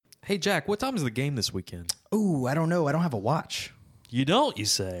Hey, Jack, what time is the game this weekend? Ooh, I don't know. I don't have a watch. You don't, you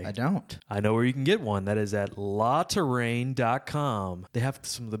say? I don't. I know where you can get one. That is at LaTerrain.com. They have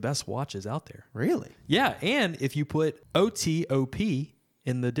some of the best watches out there. Really? Yeah, and if you put OTOP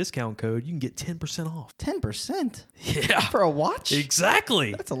in the discount code, you can get 10% off. 10%? Yeah. For a watch?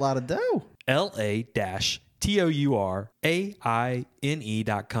 Exactly. That's a lot of dough.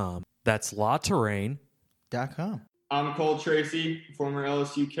 LA-TOURAINE.com. That's LaTerrain.com. I'm Cole Tracy, former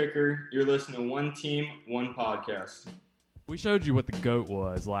LSU kicker. You're listening to One Team, One Podcast. We showed you what the GOAT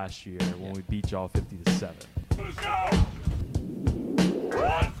was last year when we beat y'all 50-7. Let's go!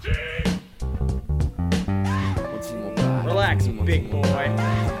 One team! Relax, big boy.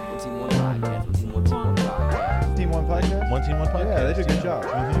 Team One Podcast? One Team, One Podcast? Yeah, they did a good job.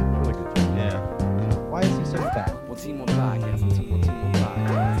 Really good job. Yeah. Why is he so fat? One Team One Podcast. One Team One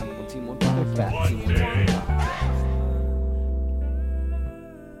Podcast. One Team One Podcast. Fat. One team!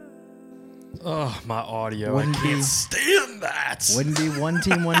 Oh, my audio. Wouldn't I can't be- stand that. Wouldn't be One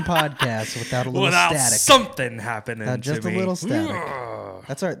Team, One Podcast without a little Without static. something happening Just to a me. little static. Ugh.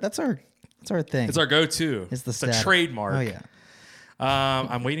 That's our thing. It's our go-to. It's the a static. trademark. Oh yeah.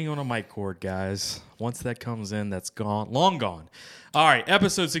 I'm waiting on a mic cord, guys. Once that comes in, that's gone. Long gone. All right,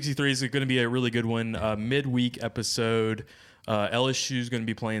 episode 63 is going to be a really good one. Midweek episode. LSU is going to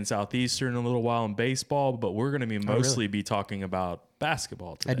be playing Southeastern in a little while in baseball, but we're going to be mostly be talking about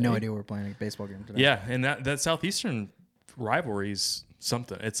basketball today. I had no idea we were playing a baseball game today. Yeah, and that Southeastern rivalry is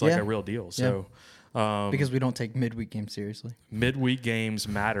something. It's like Yeah. a real deal. So Because we don't take midweek games seriously. midweek games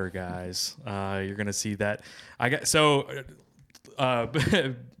matter, guys. You're going to see that.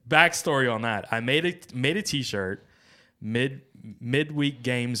 Backstory on that. I made a T-shirt. Midweek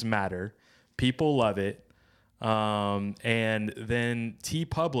games matter. People love it. And then T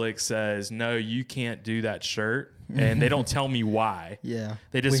Public says, no, you can't do that shirt. And they don't tell me why. Yeah.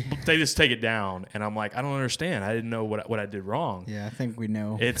 They just take it down. And I'm like, I don't understand. I didn't know what I did wrong. Yeah, I think we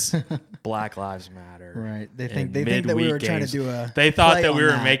know. It's Black Lives Matter. Right. They And think that we were midweek trying to games. do a They thought play that on we were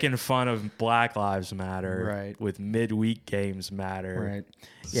that. making fun of Black Lives Matter. Right. With midweek games matter. Right.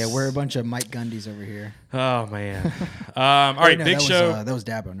 Yeah, we're a bunch of Mike Gundys over here. Oh man. All right, No, big that show. Was, that was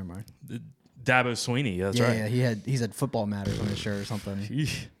Dabo, never mind. Dabo Sweeney. That's Yeah, right. yeah, he said football matters on his shirt or something.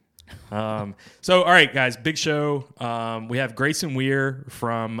 Eesh. So, all right, guys, big show. We have Grayson Weir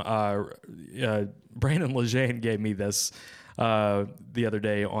from Brandon Lejeune gave me this the other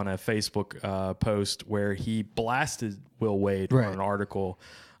day on a Facebook post where he blasted Will Wade Right. on an article.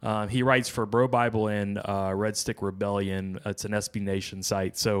 He writes for Bro Bible and Red Stick Rebellion. It's an SB Nation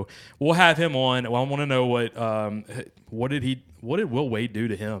site. So we'll have him on. Well, I want to know what did Will Wade do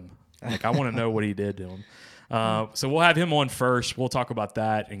to him? Like, I want to know what he did to him. So we'll have him on first. We'll talk about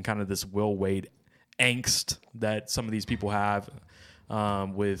that and kind of this Will Wade angst that some of these people have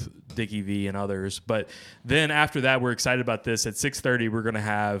with Dickie V and others. But then after that, we're excited about this. At 6:30, we're going to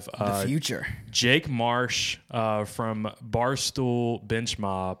have The future. Jake Marsh from Barstool Bench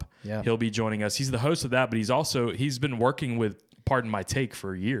Mob. Yeah. He'll be joining us. He's the host of that, but he's been working with Pardon My Take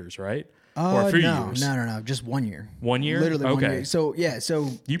for years, right? Or a few years. No. Just 1 year. 1 year? Literally 1 Okay. year. So, yeah,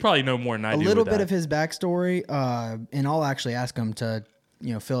 You probably know more than I a do. little with bit that. of his backstory, and I'll actually ask him to,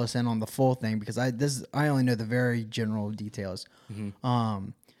 fill us in on the full thing because I only know the very general details. Mm-hmm.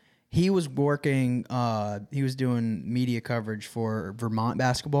 He was working. He was doing media coverage for Vermont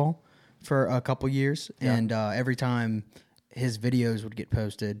basketball for a couple years, and every time his videos would get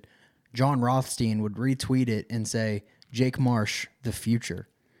posted, John Rothstein would retweet it and say, "Jake Marsh, the future."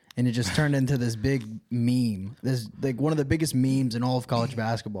 And it just turned into this big meme. This like one of the biggest memes in all of college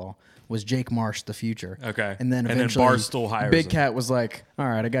basketball was Jake Marsh, the future. Okay. And then And then eventually Barstool hires Big him. Cat was like, all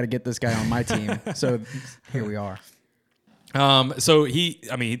right, I got to get this guy on my team. So here we are. So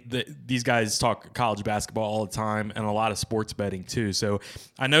these guys talk college basketball all the time and a lot of sports betting too. So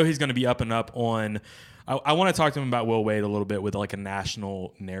I know he's going to be up and up on. I want to talk to him about Will Wade a little bit with like a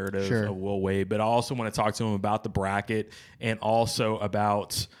national narrative Sure. of Will Wade, but I also want to talk to him about the bracket and also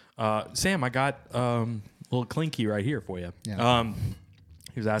about Sam. I got a little clinky right here for you. Yeah.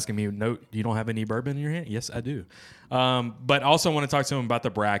 He was asking me, "No, you don't have any bourbon in your hand?" Yes, I do. But also want to talk to him about the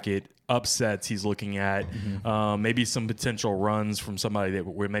bracket upsets he's looking at, maybe some potential runs from somebody that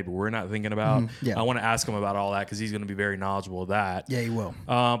we're not thinking about. Yeah. I want to ask him about all that because he's going to be very knowledgeable of that. Yeah, he will.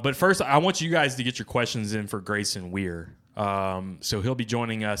 But first, I want you guys to get your questions in for Grayson Weir. So he'll be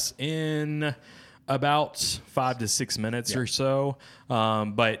joining us in about 5 to 6 minutes or so.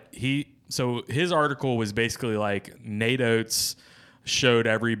 But his article was basically like Nate Oates showed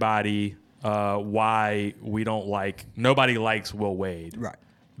everybody why nobody likes Will Wade. Right.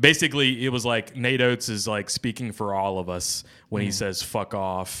 Basically, it was like Nate Oates is like speaking for all of us when he says "fuck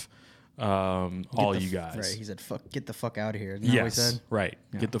off." all you guys. Right. He said, get the fuck out of here. Isn't that what he Yes, said? right.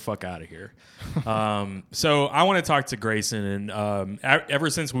 Yeah. Get the fuck out of here. So I want to talk to Grayson, and ever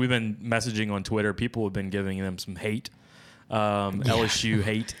since we've been messaging on Twitter, people have been giving them some hate, LSU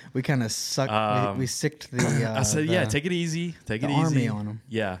hate. We kind of sucked. We sicked the. I said, take it easy. Take it the easy. army on him.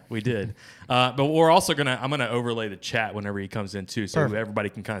 Yeah, we did. But we're also I'm gonna overlay the chat whenever he comes in too, so Perfect. everybody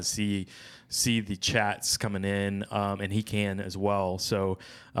can kind of see the chats coming in, and he can as well. So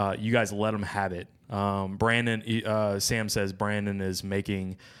you guys let him have it. Brandon, Sam says Brandon is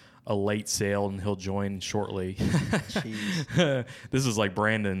making a late sale and he'll join shortly. Jeez. This is like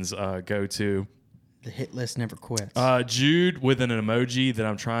Brandon's go-to. The hit list never quits. Jude with an emoji that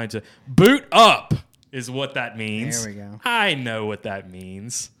I'm trying to boot up is what that means. There we go. I know what that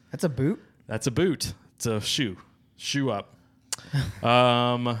means. That's a boot. That's a boot. It's a shoe up.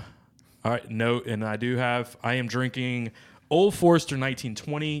 All right. No, and I am drinking Old Forester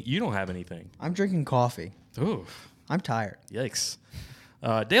 1920. You don't have anything. I'm drinking coffee. Ooh, I'm tired. yikes.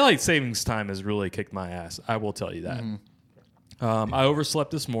 Daylight savings time has really kicked my ass. I will tell you that. I overslept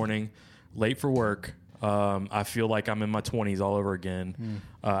this morning, late for work. I feel like I'm in my 20s all over again.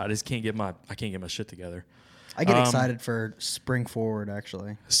 I just can't get my shit together. I get excited for spring forward,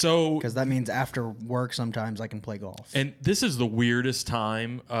 actually, So because that means after work sometimes I can play golf. And this is the weirdest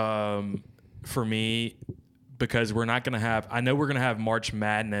time for me because we're not going to have – I know we're going to have March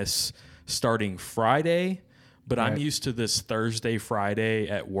Madness starting Friday, but I'm Right. used to this Thursday, Friday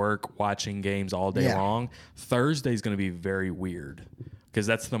at work watching games all day Yeah. long. Thursday's going to be very weird because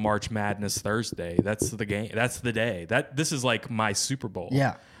that's the March Madness Thursday. That's the game. That's the day. This is like my Super Bowl.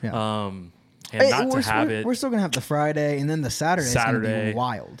 Yeah. And not to have it. We're still gonna have the Friday, and then the Saturday's gonna Saturday. be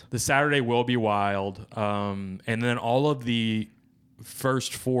wild. The Saturday will be wild. And then all of the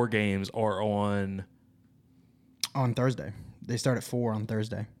first 4 games are on On Thursday, they start at 4 on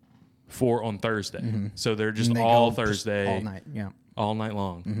Thursday. 4 on Thursday. So they're just And they all go just Thursday. all night. Yeah. All night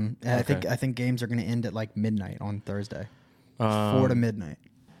long. And Okay. I think games are gonna end at like midnight on Thursday. 4 to midnight.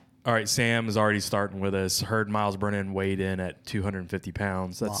 All right, Sam is already starting with us. Heard Miles Brennan weighed in at 250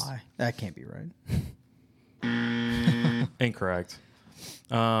 pounds. That's Lie. That can't be right. incorrect.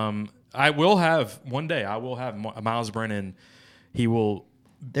 I will have Miles Brennan. He's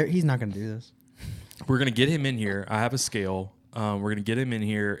not gonna do this. We're going to get him in here. I have a scale. We're going to get him in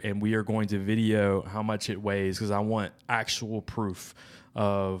here, and we are going to video how much it weighs because I want actual proof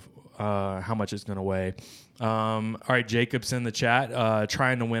of how much it's going to weigh. All right, Jacob's in the chat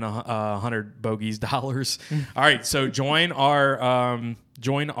trying to win 100 bogeys dollars. All right, so join our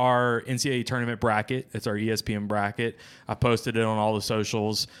NCAA tournament bracket. It's our ESPN bracket. I posted it on all the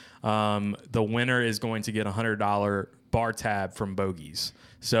socials. The winner is going to get a $100 bar tab from Bogies.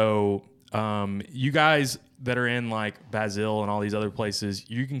 So you guys that are in like Basil and all these other places,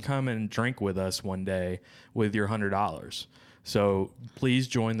 you can come and drink with us one day with your $100. So please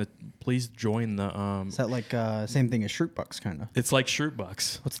join the. Is that like same thing as Shroot Bucks kind of? It's like Shroot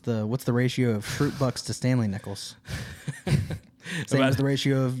Bucks. What's the ratio of Shroot Bucks to Stanley Nickels? Same as the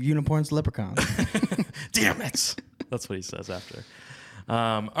ratio of unicorns to leprechauns. Damn it! That's what he says after.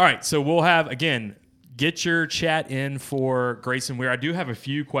 All right, so we'll have again. Get your chat in for Grayson Weir. I do have a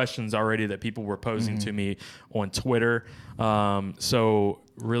few questions already that people were posing to me on Twitter. So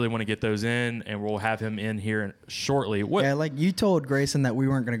really want to get those in, and we'll have him in here shortly. What? Yeah, like you told Grayson that we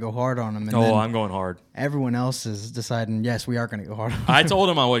weren't going to go hard on him. And then I'm going hard. everyone else is deciding, yes, we are going to go hard on him. I told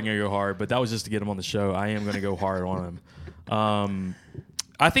him I wasn't going to go hard, but that was just to get him on the show. I am going to go hard on him.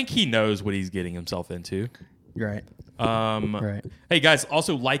 I think he knows what he's getting himself into. Right. Right. Hey, guys,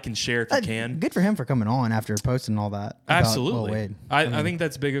 also like and share if you can. Good for him for coming on after posting all that. about Will Absolutely. Wade. I think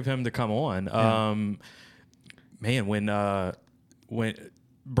that's big of him to come on. Man, when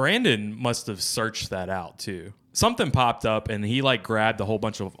Brandon must have searched that out too. Something popped up and he like grabbed a whole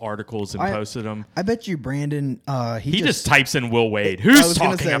bunch of articles and posted them. I bet you Brandon, He just types in Will Wade. I Who's was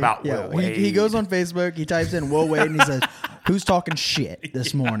gonna talking say, about yeah, Will Wade? He goes on Facebook, he types in Will Wade, and he says, who's talking shit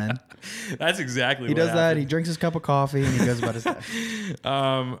this morning? That's exactly He what does that. happened. He drinks his cup of coffee, and he goes about his day.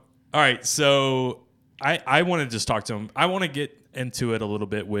 All right, so I want to just talk to him. I want to get into it a little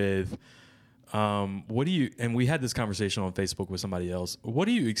bit with what do you, and we had this conversation on Facebook with somebody else. What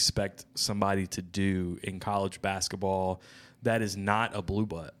do you expect somebody to do in college basketball that is not a blue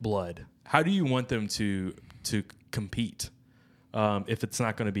blood? How do you want them to compete if it's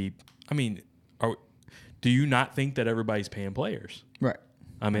not going to be, I mean, do you not think that everybody's paying players? Right.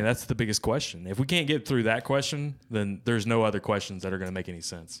 I mean, that's the biggest question. If we can't get through that question, then there's no other questions that are going to make any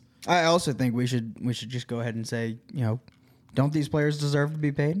sense. I also think we should just go ahead and say, don't these players deserve to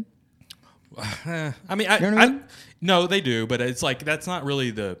be paid? I mean, You know what I mean? no, they do, but it's like that's not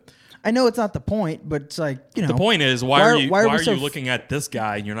really the. I know it's not the point, but it's like, you know. The point is, why are you so looking at this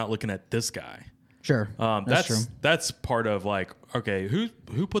guy and you're not looking at this guy? Sure. That's true. That's part of like, okay,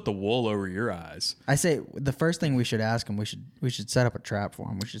 who put the wool over your eyes? I say the first thing we should ask him, we should set up a trap for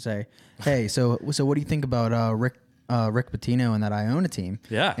him. We should say, hey, so what do you think about Rick Pitino and that Iona team?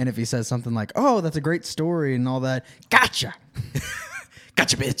 Yeah. And if he says something like, oh, that's a great story and all that, gotcha.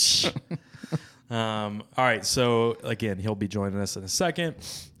 Gotcha, bitch. All right. So again, he'll be joining us in a second.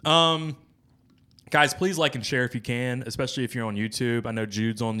 Guys, please like and share if you can, especially if you're on YouTube. I know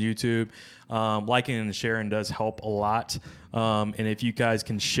Jude's on YouTube. Liking and sharing does help a lot. And if you guys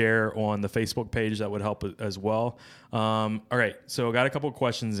can share on the Facebook page, that would help as well. All right. So I got a couple of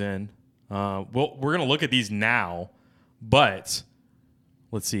questions in. We're going to look at these now, but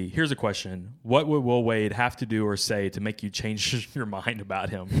let's see. Here's a question. What would Will Wade have to do or say to make you change your mind about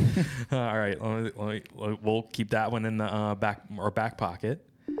him? All right. We'll keep that one in the back pocket.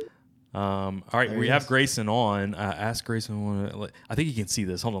 All right, we have Grayson on. Ask Grayson. I think you can see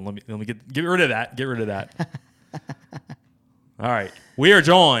this. Hold on. Let me get rid of that. Get rid of that. All right. We are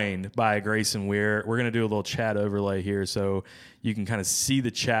joined by Grayson Weir. We're going to do a little chat overlay here so you can kind of see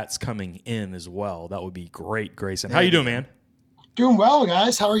the chats coming in as well. That would be great, Grayson. How you doing, man? Doing well,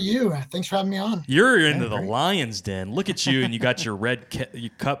 guys. How are you? Thanks for having me on. You're into the Lion's Den. Look at you, and you got your red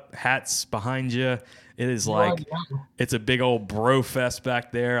cup hats behind you. It is like it's a big old bro fest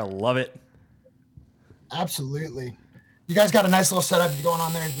back there. I love it. Absolutely. You guys got a nice little setup going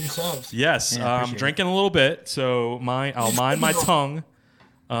on there yourselves. Yes, I'm drinking a little bit, so I'll mind my tongue.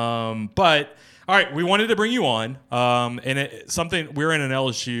 But all right, we wanted to bring you on, and we're in an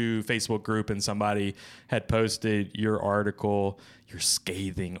LSU Facebook group, and somebody had posted your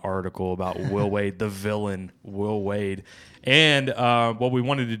scathing article about Will Wade, the villain Will Wade. And what we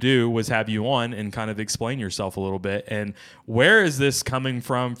wanted to do was have you on and kind of explain yourself a little bit. And where is this coming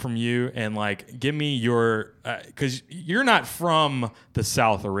from you? And like, give me your, because you're not from the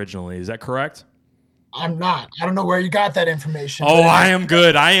South originally. Is that correct? I'm not. I don't know where you got that information. Oh, I am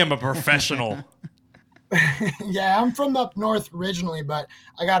good. I am a professional. Yeah, I'm from up north originally, but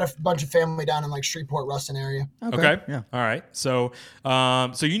I got a bunch of family down in like Shreveport, Ruston area. Okay. Yeah. All right. So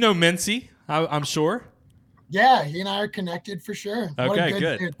you know Mincy, I'm sure. Yeah, he and I are connected for sure. Okay,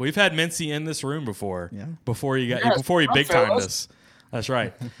 good. Dude. We've had Mincy in this room before. Yeah. Before he big timed us. That's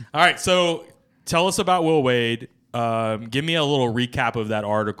right. All right. So tell us about Will Wade. Give me a little recap of that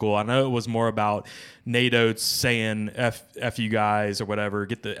article. I know it was more about Nate Oates saying F you guys or whatever,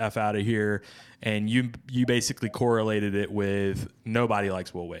 get the F out of here. And you basically correlated it with nobody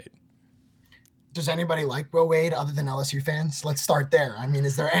likes Will Wade. Does anybody like Will Wade other than LSU fans? Let's start there. I mean,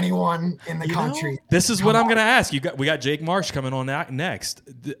 is there anyone in the country? This is what I'm going to ask. We got Jake Marsh coming on next.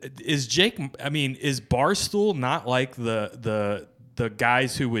 Is Barstool not like the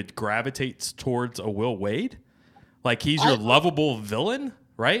guys who would gravitate towards a Will Wade? Like he's your lovable villain,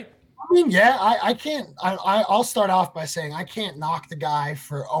 right? I mean, yeah, I can't. I'll start off by saying I can't knock the guy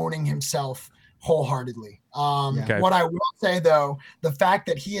for owning himself wholeheartedly. What I will say, though, the fact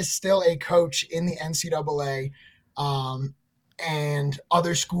that he is still a coach in the NCAA and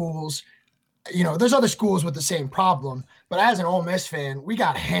other schools, there's other schools with the same problem. But as an Ole Miss fan, we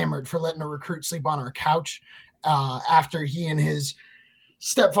got hammered for letting a recruit sleep on our couch after he and his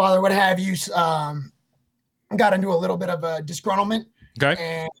stepfather, what have you, got into a little bit of a disgruntlement. Okay.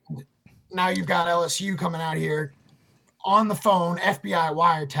 And now you've got LSU coming out here on the phone, FBI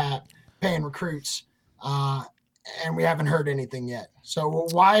wiretap, paying recruits, and we haven't heard anything yet. So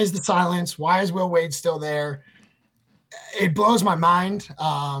why is the silence? Why is Will Wade still there? It blows my mind,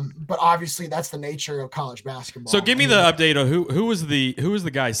 but obviously that's the nature of college basketball. So give me the update of who was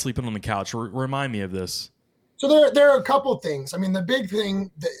the guy sleeping on the couch. Remind me of this. So there are a couple things. I mean, the big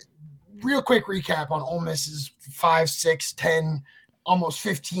thing, real quick recap on Ole Miss's 5, 6, 10, almost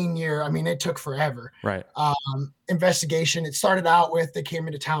 15 year. I mean, it took forever. Right. Investigation. It started out with they came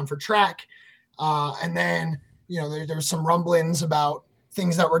into town for track. And then, there was some rumblings about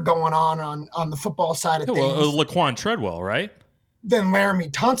things that were going on the football side of things. Well, Laquan Treadwell, right? Then Laramie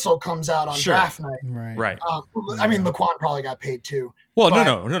Tunsil comes out on draft night. Right. I mean, Laquan probably got paid too. Well,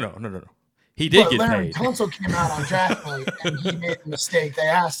 no. He did get Laramie paid. Tunsil came out on draft night and he made a mistake. They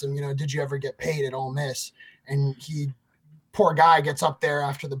asked him, did you ever get paid at Ole Miss? And poor guy gets up there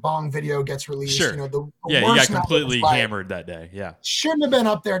after the Bong video gets released. Sure. He got completely hammered that day. Yeah. Shouldn't have been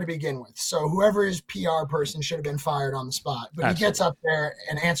up there to begin with. So whoever his PR person should have been fired on the spot. But He gets up there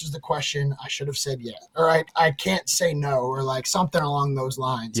and answers the question. I should have said yeah. All right. I can't say no, or like something along those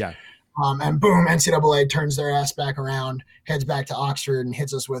lines. Yeah. And boom, NCAA turns their ass back around, heads back to Oxford, and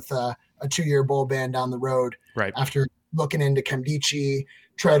hits us with a 2-year bowl ban down the road. Right. After looking into Kemdichi,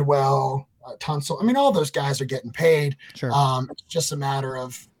 Treadwell, Tunsil. I mean, all those guys are getting paid. Sure. It's just a matter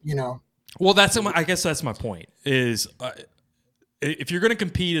of, Well, I guess that's my point is if you're going to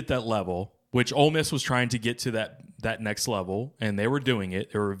compete at that level, which Ole Miss was trying to get to that next level, and they were doing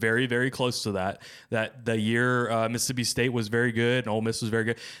it. They were very, very close to that. That the year Mississippi State was very good and Ole Miss was very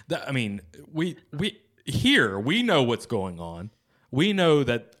good. We know what's going on. We know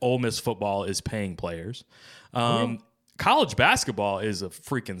that Ole Miss football is paying players. College basketball is a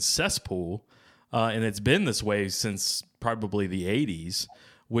freaking cesspool, and it's been this way since probably the 80s.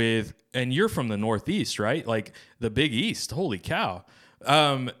 And you're from the Northeast, right? Like the Big East. Holy cow.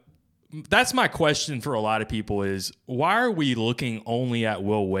 That's my question for a lot of people is why are we looking only at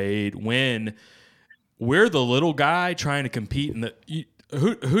Will Wade when we're the little guy trying to compete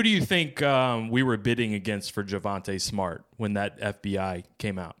who do you think we were bidding against for Javonte Smart when that FBI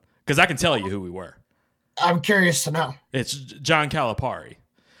came out? Because I can tell you who we were. I'm curious to know. It's John Calipari.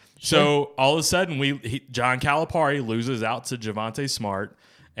 So all of a sudden John Calipari loses out to Javonte Smart,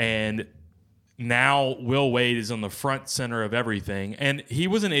 and now Will Wade is on the front center of everything, and he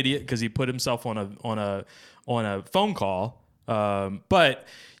was an idiot because he put himself on a phone call. But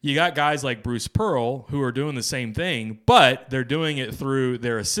you got guys like Bruce Pearl who are doing the same thing, but they're doing it through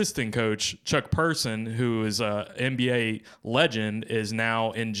their assistant coach Chuck Person, who is an NBA legend, is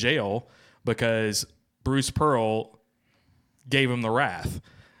now in jail because Bruce Pearl gave him the wrath.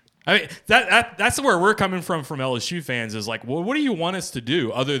 I mean, that's where we're coming from LSU fans is like, well, what do you want us to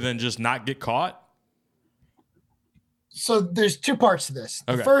do other than just not get caught? So there's two parts to this.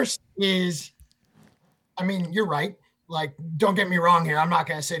 Okay. The first is, I mean, you're right. Like, don't get me wrong here. I'm not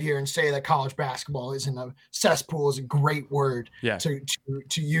going to sit here and say that college basketball isn't a cesspool is a great word to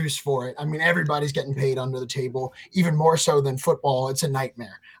use for it. I mean, everybody's getting paid under the table, even more so than football. It's a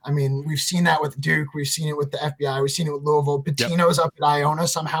nightmare. I mean, we've seen that with Duke. We've seen it with the FBI. We've seen it with Louisville. Pitino's up at Iona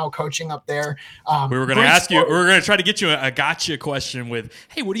somehow coaching up there. We were going to ask you, we were going to try to get you a gotcha question with,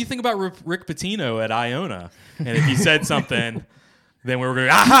 hey, what do you think about Rick Pitino at Iona? And if he said something, then we were going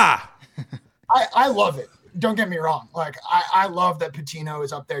to, aha! I love it. Don't get me wrong. Like, I love that Pitino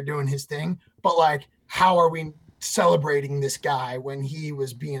is up there doing his thing, but like, how are we celebrating this guy when he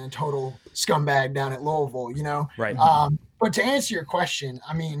was being a total scumbag down at Louisville, Right. But to answer your question,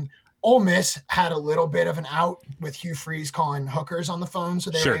 I mean, Ole Miss had a little bit of an out with Hugh Freeze calling hookers on the phone.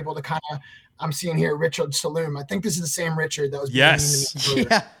 So they were able to kind of, I'm seeing here, Richard Saloom. I think this is the same Richard that was being mean to me.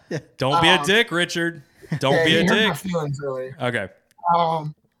 Yeah. Don't be a dick, Richard. Don't be a dick. My feelings earlier. Okay.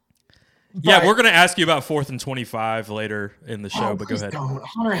 But, we're going to ask you about 4th and 25 later in the show, but go ahead. Don't.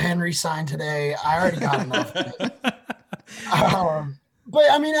 Hunter Henry signed today. I already got enough of it. But,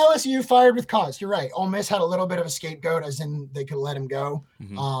 I mean, LSU fired with cause. You're right. Ole Miss had a little bit of a scapegoat, as in they could let him go.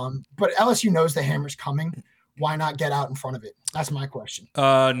 Mm-hmm. But LSU knows the hammer's coming. Why not get out in front of it? That's my question.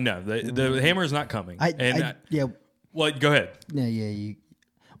 No, the hammer's not coming. Well, go ahead. Yeah.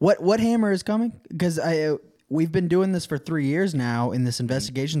 What hammer is coming? Because we've been doing this for 3 years now, and this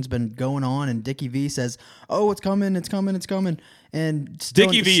investigation's been going on. And Dickie V says, "Oh, it's coming, and still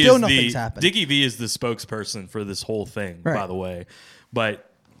nothing's happened." Dickie V is the spokesperson for this whole thing, by the way.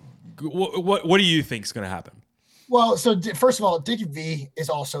 But what do you think is going to happen? Well, so first of all, Dickie V is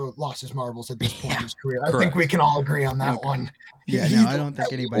also lost his marbles at this point in his career. I think we can all agree on that one. Yeah, no, I don't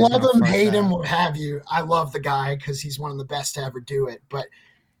think anybody's love him, hate him, what have you. I love the guy because he's one of the best to ever do it, but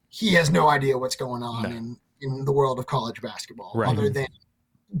he has no idea what's going on in the world of college basketball other than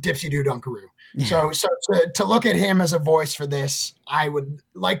Dipsy-Doo Dunkaroo. So to look at him as a voice for this, I would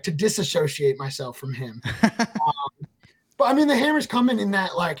like to disassociate myself from him. But I mean, the hammer's coming in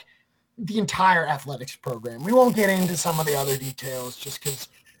that, like, the entire athletics program. We won't get into some of the other details just because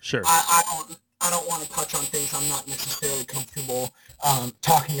I don't want to touch on things I'm not necessarily comfortable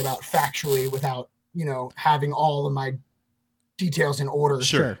talking about factually without, having all of my details in order.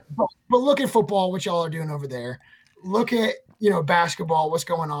 Sure. But look at football, what y'all are doing over there. Look at, basketball, what's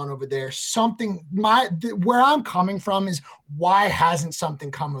going on over there. Where I'm coming from is why hasn't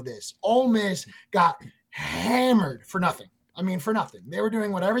something come of this? Ole Miss got hammered for nothing. I mean, for nothing. They were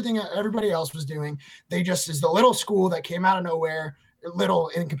doing what everybody else was doing. They just is the little school that came out of nowhere, little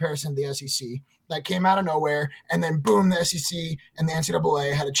in comparison to the SEC, that came out of nowhere, and then boom, the SEC and the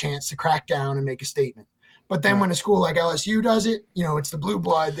NCAA had a chance to crack down and make a statement. But then when a school like LSU does it, it's the blue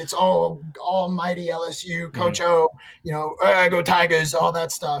blood. It's almighty LSU, Coach O, go Tigers, all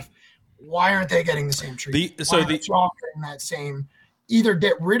that stuff. Why aren't they getting the same treatment? Why aren't y'all getting that same? Either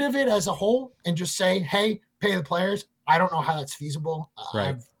get rid of it as a whole and just say, hey, pay the players. I don't know how that's feasible.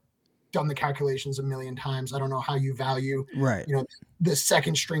 I've done the calculations a million times. I don't know how you value, the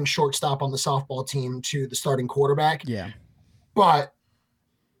second string shortstop on the softball team to the starting quarterback. Yeah. But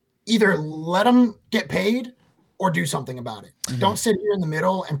either let them get paid or do something about it. Mm-hmm. Don't sit here in the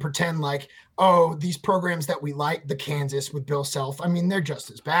middle and pretend like, oh, these programs that we like, the Kansas with Bill Self, I mean, they're just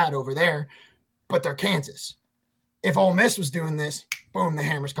as bad over there, but they're Kansas. If Ole Miss was doing this, boom, the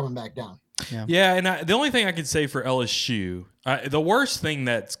hammer's coming back down. Yeah, and the only thing I could say for LSU, the worst thing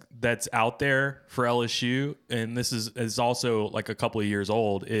that's out there for LSU, and this is also like a couple of years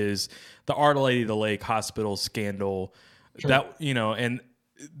old, is the Our Lady of the Lake Hospital scandal. Sure. That, you know, and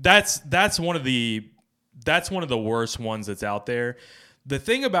that's one of the worst ones that's out there. The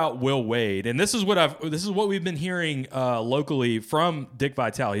thing about Will Wade, and this is what we've been hearing locally from Dick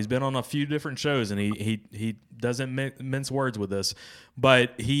Vitale. He's been on a few different shows, and he doesn't mince words with this,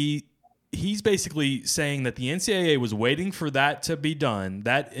 but he's basically saying that the NCAA was waiting for that to be done,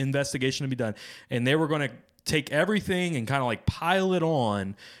 that investigation to be done, and they were going to take everything and kind of like pile it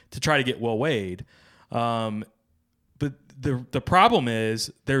on to try to get Will Wade. But the problem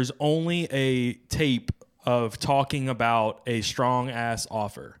is there's only a tape of talking about a strong ass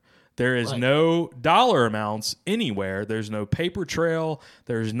offer. There is no dollar amounts anywhere. There's no paper trail.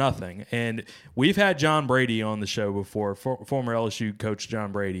 There's nothing. And we've had John Brady on the show before, former LSU coach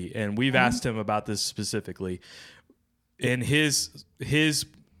John Brady, and we've asked him about this specifically. And his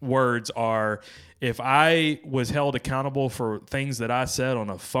words are, if I was held accountable for things that I said on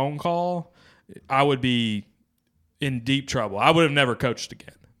a phone call, I would be in deep trouble. I would have never coached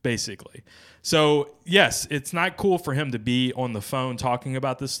again, basically. So, yes, it's not cool for him to be on the phone talking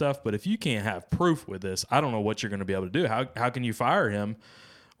about this stuff, but if you can't have proof with this, I don't know what you're going to be able to do. How can you fire him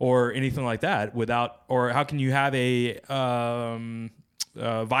or anything like that or how can you have a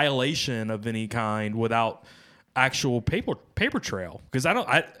violation of any kind without actual paper trail? Because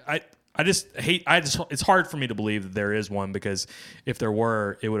it's hard for me to believe that there is one, because if there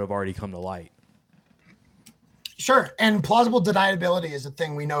were, it would have already come to light. Sure, and plausible deniability is a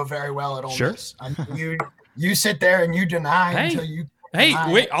thing we know very well at Ole Miss. I mean, you sit there and you deny until you.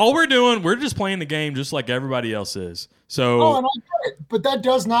 All we're just playing the game just like everybody else is. So, and I get it, but that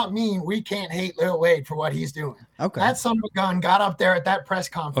does not mean we can't hate Lil Wade for what he's doing. Okay, that son of a gun got up there at that press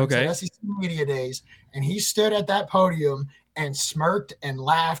conference at SEC Media Days, and he stood at that podium and smirked and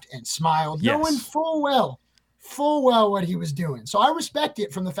laughed and smiled, knowing full well what he was doing. So I respect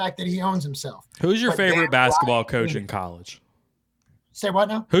it from the fact that he owns himself. Who's your favorite basketball coach in college? Say what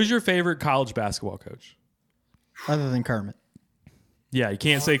now? Who's your favorite college basketball coach? Other than Kermit. Yeah, you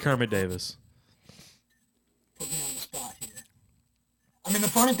can't say Kermit Davis. Put me on the spot here. I mean, the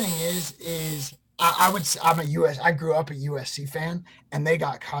funny thing is I grew up a USC fan, and they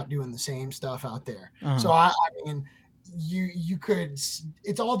got caught doing the same stuff out there. Uh-huh. So I mean, you could,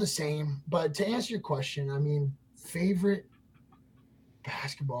 it's all the same, but to answer your question, I mean, favorite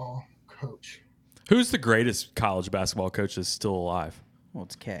basketball coach. Who's the greatest college basketball coach that's still alive? Well,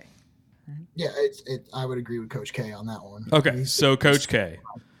 it's K. Yeah, I would agree with Coach K on that one. Okay, so Coach K.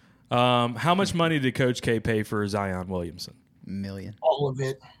 How much money did Coach K pay for Zion Williamson? $1 million. All of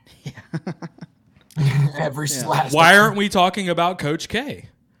it. Yeah. Last. Why aren't we talking about Coach K?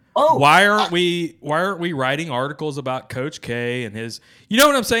 Oh, why aren't we writing articles about Coach K and his? You know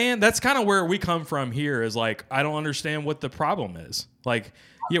what I'm saying? That's kind of where we come from here. Is like, I don't understand what the problem is. Like,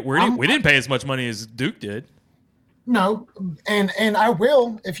 yeah, we didn't pay as much money as Duke did. No, and I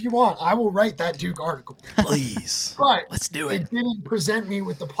will, if you want, I will write that Duke article. Please, but let's do it. It didn't present me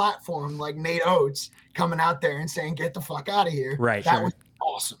with the platform like Nate Oates coming out there and saying, "Get the fuck out of here." Right. That was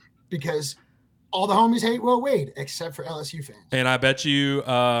awesome, because all the homies hate Will Wade except for LSU fans. And I bet you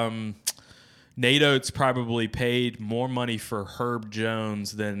Nate Oates probably paid more money for Herb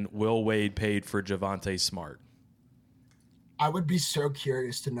Jones than Will Wade paid for Javonte Smart. I would be so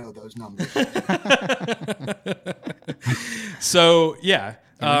curious to know those numbers. So, yeah.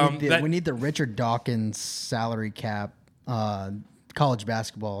 We need the Richard Dawkins salary cap, college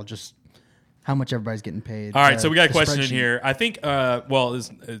basketball, just how much everybody's getting paid. All right, so we got a question in here. I think,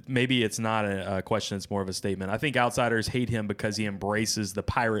 maybe it's not a question, it's more of a statement. I think outsiders hate him because he embraces the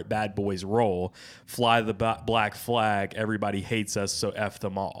pirate bad boys role. Fly the black flag. Everybody hates us, so F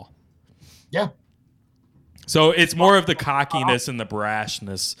them all. Yeah. So it's more of the cockiness and the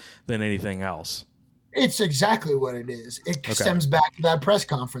brashness than anything else. It's exactly what it is. It stems back to that press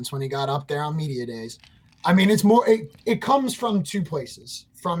conference when he got up there on Media Days. I mean, it's more. It comes from two places.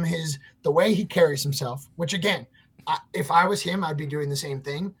 From the way he carries himself, which again, if I was him, I'd be doing the same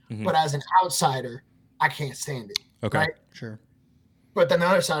thing. Mm-hmm. But as an outsider, I can't stand it. Okay, right? Sure. But then the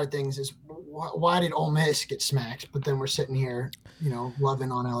other side of things is, why did Ole Miss get smacked? But then we're sitting here,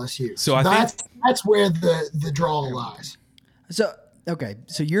 loving on LSU. So that's where the draw lies. So okay,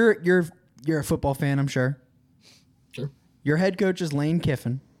 so you're a football fan, I'm sure. Sure. Your head coach is Lane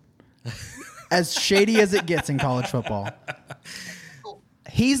Kiffin. as shady as it gets in college football.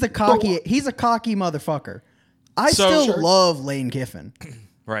 He's a cocky motherfucker. I still love Lane Kiffin.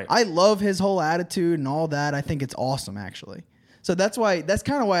 Right. I love his whole attitude and all that. I think it's awesome, actually. So that's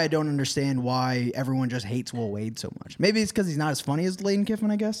kind of why I don't understand why everyone just hates Will Wade so much. Maybe it's because he's not as funny as Lane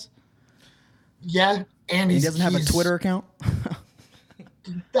Kiffin, I guess. Yeah, and he doesn't have a Twitter account.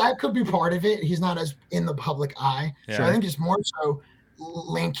 That could be part of it. He's not as in the public eye. Yeah. So I think it's more so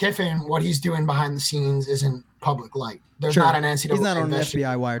Lane Kiffin, what he's doing behind the scenes isn't public light. There's not an NCAA. He's not on an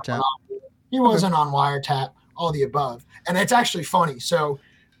FBI wiretap. He wasn't on wiretap, all the above. And it's actually funny. So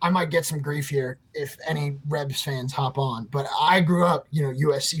I might get some grief here if any Rebs fans hop on. But I grew up,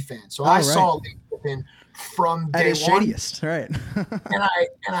 USC fan. So I saw Lane Kiffin from day at his one. Shadiest, right.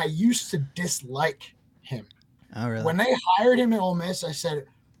 and I used to dislike him. Oh, really? When they hired him at Ole Miss, I said,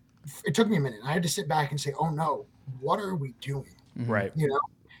 it took me a minute. I had to sit back and say, oh no, what are we doing? Right.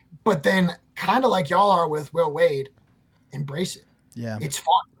 But then kind of like y'all are with Will Wade, embrace it. Yeah. It's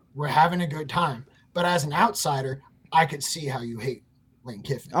fun. We're having a good time. But as an outsider, I could see how you hate Lane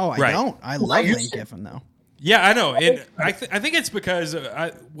Kiffin. Oh, I don't. I love Lane Kiffin, though. Yeah, I know. And I think it's because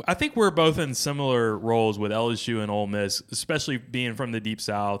I think we're both in similar roles with LSU and Ole Miss, especially being from the Deep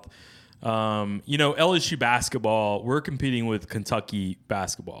South. LSU basketball, we're competing with Kentucky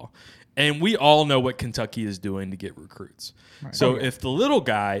basketball. And we all know what Kentucky is doing to get recruits. Right. So if the little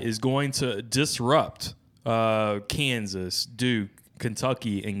guy is going to disrupt Kansas, Duke,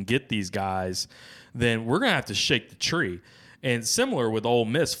 Kentucky, and get these guys, then we're going to have to shake the tree. And similar with Ole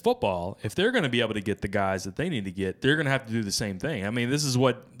Miss football, if they're going to be able to get the guys that they need to get, they're going to have to do the same thing. I mean, this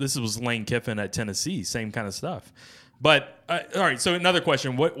was Lane Kiffin at Tennessee, same kind of stuff. But all right, so another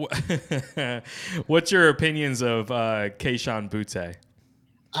question: what's your opinions of Kayshon Boutte?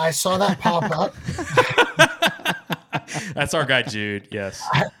 I saw that pop up. That's our guy, Jude. Yes.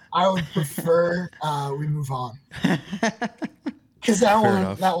 I would prefer we move on because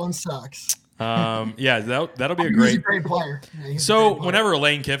that one sucks. That'll be He's a great player. Yeah, so whenever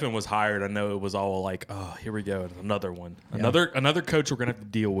Lane Kiffin was hired, I know it was all like, oh, here we go, another one, another coach we're gonna have to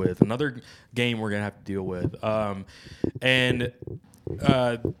deal with, another game we're gonna have to deal with. And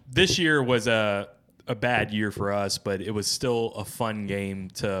this year was a bad year for us, but it was still a fun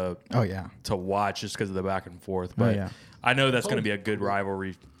game to watch just because of the back and forth. But I know that's going to be a good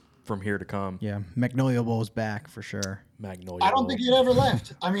rivalry from here to come. Yeah, Magnolia Bowl's back for sure. I don't think it ever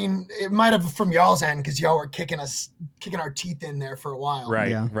left. I mean, it might have from y'all's end because y'all were kicking our teeth in there for a while.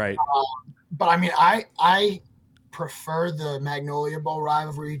 Right, right. But I mean, I prefer the Magnolia Bowl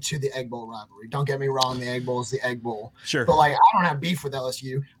rivalry to the Egg Bowl rivalry. Don't get me wrong, the Egg Bowl is the Egg Bowl. Sure. But I don't have beef with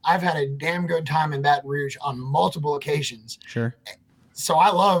LSU. I've had a damn good time in Baton Rouge on multiple occasions. Sure. So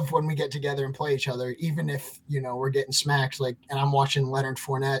I love when we get together and play each other, even if, we're getting smacked, and I'm watching Leonard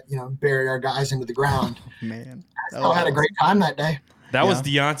Fournette, bury our guys into the ground. Man. I still had a great time that day. That was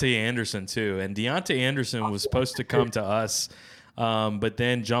Deontay Anderson too. And Deontay Anderson was supposed to come to us, but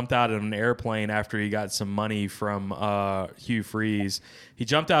then jumped out of an airplane after he got some money from Hugh Freeze. He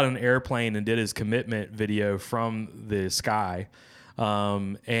jumped out of an airplane and did his commitment video from the sky.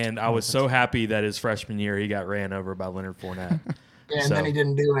 And I was so happy that his freshman year he got ran over by Leonard Fournette. Yeah, and then he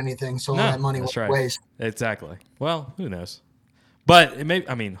didn't do anything, so all that money was waste. Exactly. Well, who knows? But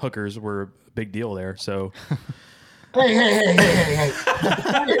hookers were a big deal there. So, hey!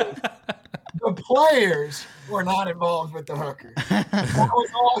 The players were not involved with the hookers. That was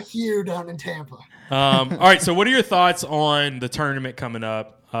all Hugh down in Tampa. All right. So, what are your thoughts on the tournament coming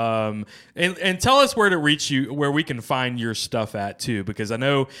up? And tell us where to reach you, where we can find your stuff at too, because I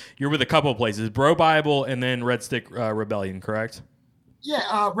know you're with a couple of places, Bro Bible and then Red Stick Rebellion, correct?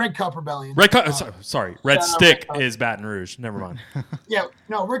 Yeah, Red Cup Rebellion. Red Stick is Baton Rouge. Never mind. Yeah,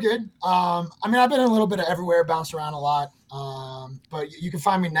 no, we're good. I've been in a little bit of everywhere, bounced around a lot. But you can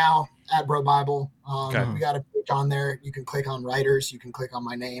find me now at Bro Bible. We got a page on there. You can click on writers. You can click on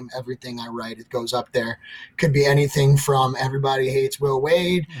my name. Everything I write, it goes up there. Could be anything from Everybody Hates Will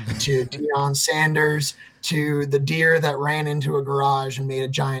Wade to Deion Sanders to the deer that ran into a garage and made a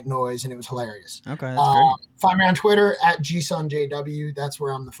giant noise, and it was hilarious. Okay, that's great. Find me on Twitter at GSonJW. That's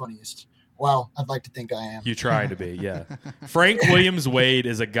where I'm the funniest. Well, I'd like to think I am. You try to be, yeah. Frank Williams Wade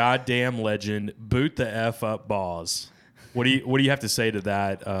is a goddamn legend. Boot the F up, Boz. What do you have to say to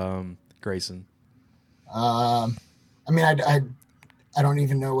that, Grayson? I don't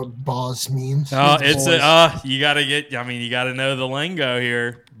even know what Boz means. Oh, you gotta know the lingo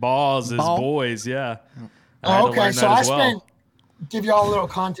here. Boz is boys, yeah. Okay, so give y'all a little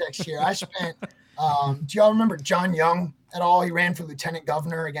context here. I spent, do y'all remember John Young at all? He ran for lieutenant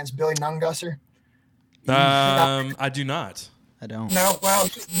governor against Billy Nungusser. I do not. I don't. No, well,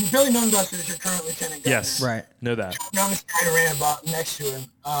 Billy Nungesser is your current lieutenant governor. Yes. Right. Know that. Youngest guy ran about next to him.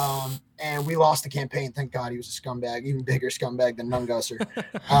 And we lost the campaign. Thank God he was a scumbag, even bigger scumbag than Nungesser.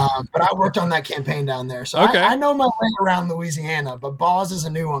 But I worked on that campaign down there. So Okay. I know my way around Louisiana, but Boz is a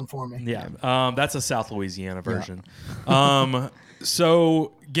new one for me. Yeah. That's a South Louisiana version.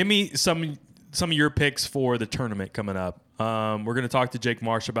 So give me some of your picks for the tournament coming up. We're going to talk to Jake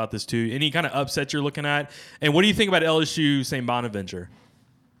Marsh about this too. Any kind of upset you're looking at? And what do you think about LSU St. Bonaventure?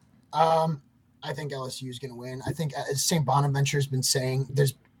 I think LSU is going to win. I think as St. Bonaventure has been saying,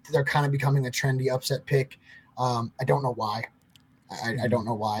 they're kind of becoming a trendy upset pick. I don't know why. I don't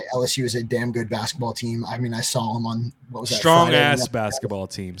know why. LSU is a damn good basketball team. I mean, I saw them on what was that? Strong ass basketball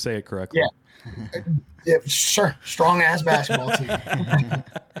team. Say it correctly. Yeah, sure. Strong ass basketball team.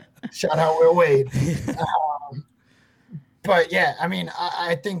 Shout out Will Wade. But yeah, I mean,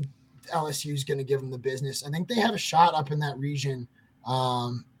 I think LSU is going to give them the business. I think they have a shot up in that region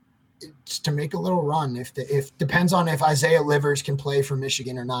to make a little run. If depends on if Isaiah Livers can play for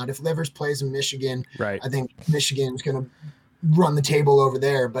Michigan or not. If Livers plays in Michigan, right, I think Michigan's going to run the table over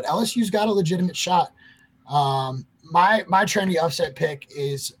there. But LSU's got a legitimate shot. My trendy upset pick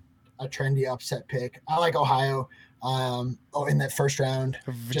is a trendy upset pick. I like Ohio. In that first round,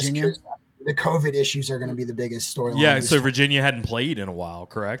 Virginia. The COVID issues are going to be the biggest storyline. Yeah, so Virginia hadn't played in a while,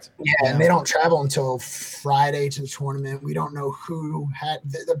 correct? Yeah, and they don't travel until Friday to the tournament. We don't know who had.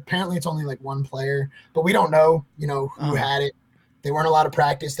 Apparently, it's only like one player, but we don't know. Who had it. They weren't allowed to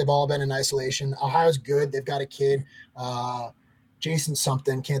practice. They've all been in isolation. Ohio's good. They've got a kid, Jason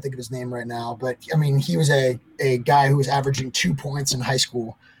something. Can't think of his name right now, but I mean, he was a guy who was averaging 2 points in high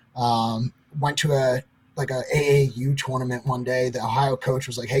school. Went to a AAU tournament one day. The Ohio coach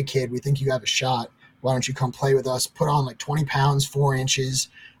was like, "Hey kid, we think you have a shot. Why don't you come play with us?" Put on like 20 pounds, 4 inches.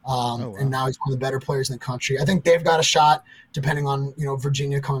 And now he's one of the better players in the country. I think they've got a shot depending on,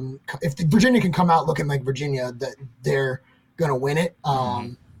 Virginia if Virginia can come out looking like Virginia, that they're going to win it.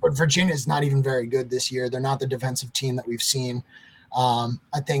 But Virginia's not even very good this year. They're not the defensive team that we've seen.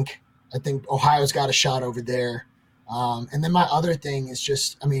 I think Ohio's got a shot over there. And then my other thing is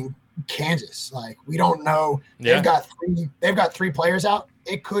just, Kansas, like we don't know. Yeah. They've got 3 players out.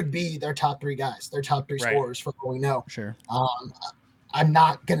 It could be their top 3 guys, their top 3 scorers for all we know. Sure. I'm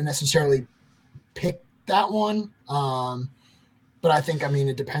not going to necessarily pick that one. But I think,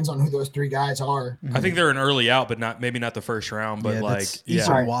 it depends on who those 3 guys are. I think they're an early out, but maybe not the first round, but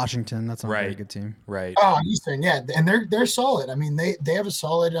Eastern Washington. That's not a very good team. Right. Oh, Eastern. Yeah. And they're solid. They have a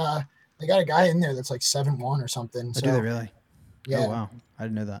solid, they got a guy in there that's like 7-1 or something. Do they really? Yeah. Oh, wow. I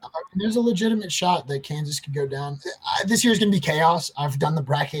didn't know that. There's a legitimate shot that Kansas could go down. This year's going to be chaos. I've done the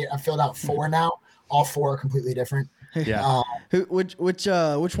bracket. I filled out 4 now. All 4 are completely different. Yeah. Which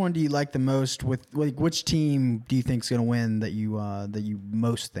one do you like the most? Which team do you think is going to win that you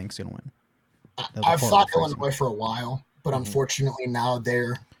most think is going to win? I've thought Illinois for a while, but unfortunately now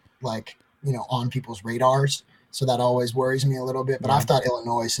they're on people's radars, so that always worries me a little bit. But I've thought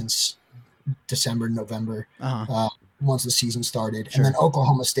Illinois since December, November. Once the season started. Sure. And then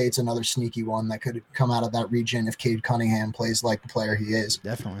Oklahoma State's another sneaky one that could come out of that region if Cade Cunningham plays like the player he is.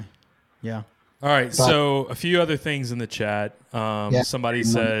 Definitely. Yeah. All right. So a few other things in the chat. Somebody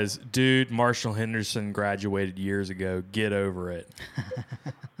says, dude, Marshall Henderson graduated years ago. Get over it.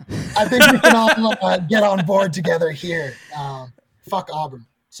 I think we can all get on board together here. Fuck Auburn.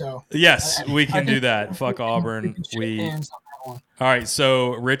 So yes, we can do that. Fuck Auburn. All right,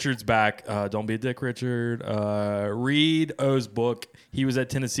 so Richard's back. Don't be a dick, Richard. Read O's book. He was at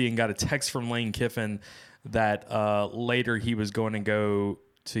Tennessee and got a text from Lane Kiffin that later he was going to go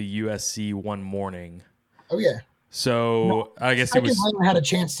to USC one morning. Oh, yeah. So I guess it was. Lane had a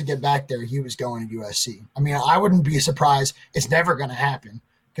chance to get back there. He was going to USC. I wouldn't be surprised. It's never going to happen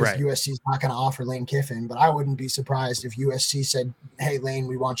because USC is not going to offer Lane Kiffin. But I wouldn't be surprised if USC said, "Hey, Lane,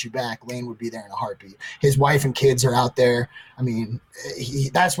 we want you back." Lane would be there in a heartbeat. His wife and kids are out there.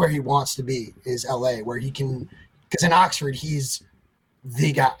 That's where he wants to be, is LA, where he can. Because in Oxford, he's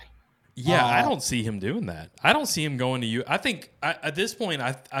the guy. Yeah, I don't see him doing that. I don't see him going to you. I think at this point,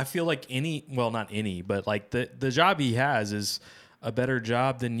 I feel like not any, but like the job he has is a better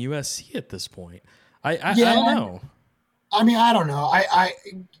job than USC at this point. I don't know. I don't know.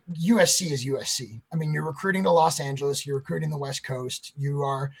 USC is USC. You're recruiting to Los Angeles. You're recruiting the West Coast. You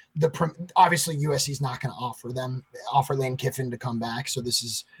are obviously USC is not going to offer Lane Kiffin to come back. So this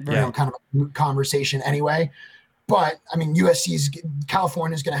is kind of a conversation anyway. But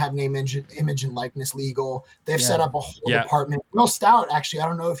California is going to have name, image, and likeness legal. They've set up a whole department. Will Stout, actually, I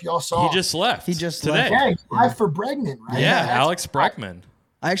don't know if y'all saw. He just left. today. Yeah, he left for Bregman, right? Yeah, Alex Breckman.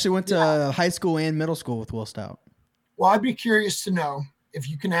 I actually went to high school and middle school with Will Stout. Well, I'd be curious to know if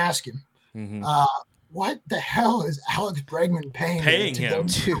you can ask him. What the hell is Alex Bregman paying him?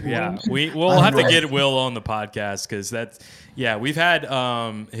 Yeah, we'll have to get Will on the podcast because we've had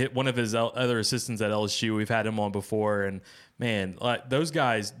one of his other assistants at LSU. We've had him on before, and man, those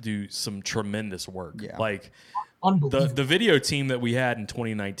guys do some tremendous work. Yeah. Like the video team that we had in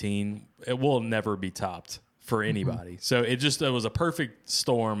 2019, it will never be topped for anybody. So it was a perfect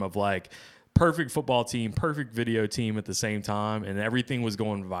storm of perfect football team, perfect video team at the same time, and everything was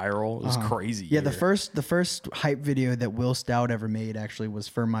going viral. It was crazy. Yeah, the first hype video that Will Stout ever made actually was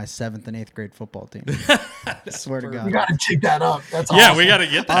for my 7th and 8th grade football team. I swear to God. We got to check that up. That's awesome. Yeah, we got to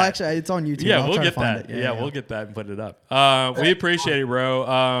get that. Actually, it's on YouTube. Yeah, we'll get that. Yeah, we'll get that and put it up. We appreciate it,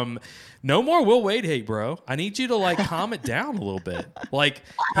 bro. No more Will Wade hate, bro. I need you to calm it down a little bit.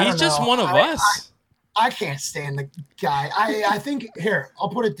 He's just one of us. I can't stand the guy. I think here, I'll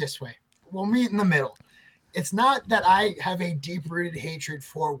put it this way. We'll meet in the middle. It's not that I have a deep-rooted hatred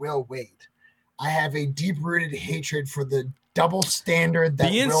for Will Wade. I have a deep-rooted hatred for the double standard that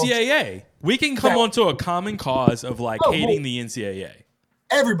the NCAA. We can come onto a common cause of hating the NCAA.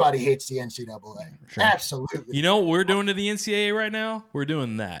 Everybody hates the NCAA. Sure. Absolutely. You know what we're doing to the NCAA right now? We're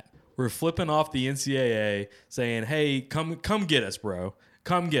doing that. We're flipping off the NCAA, saying, "Hey, come get us, bro.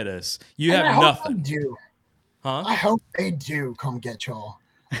 Come get us. You have nothing." I hope they do come get y'all.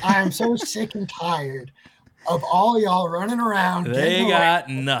 I am so sick and tired of all y'all running around. They got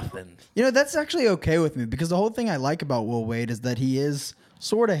nothing. You know, that's actually okay with me because the whole thing I like about Will Wade is that he is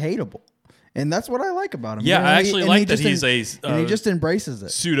sort of hateable. And that's what I like about him. Yeah, I actually like that he's and he just embraces it.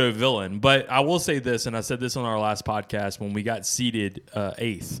 Pseudo villain. But I will say this, and I said this on our last podcast when we got seeded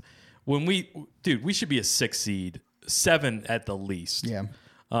 8th. We should be a 6 seed, 7 at the least. Yeah.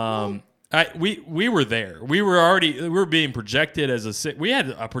 We were there. We were being projected as a 6. We had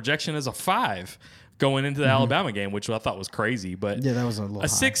a projection as a 5 going into the Alabama game, which I thought was crazy. But yeah, that was a little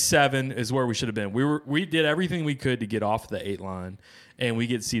 6-7 is where we should have been. We did everything we could to get off the 8 line, and we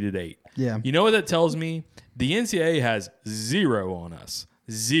get seeded 8. Yeah. You know what that tells me? The NCAA has 0 on us.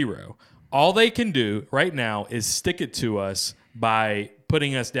 0. All they can do right now is stick it to us by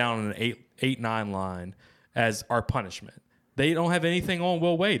putting us down on an 8-9 line as our punishment. They don't have anything on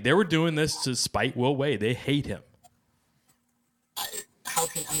Will Wade. They were doing this to spite Will Wade. They hate him.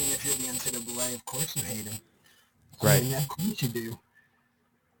 If you're the NCAA, of course you hate him. Right. Of course you do.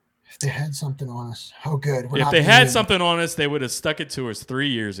 If they had something on us, good. If they had something on us, they would have stuck it to us 3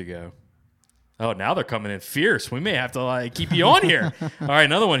 years ago. Oh, now they're coming in fierce. We may have to keep you on here. All right,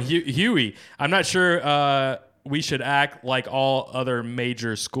 another one, Huey. I'm not sure we should act like all other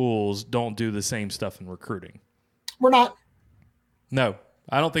major schools don't do the same stuff in recruiting. We're not. No,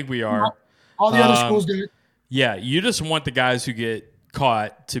 I don't think we are. All the other schools do it. Yeah, you just want the guys who get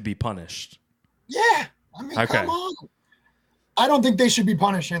caught to be punished. Yeah, come on. I don't think they should be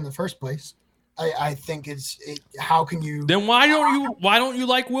punished in the first place. I think how can you? Then why don't you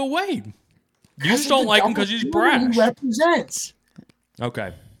like Will Wade? You just don't like him because he's brash. He represents.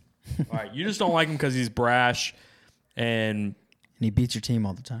 Okay, all right. You just don't like him because he's brash, and he beats your team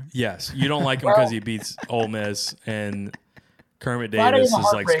all the time. Yes, you don't like him because he beats Ole Miss and Kermit Davis is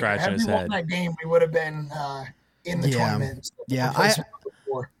scratching his head. Had we won that game, we would have been in the tournament. Yeah,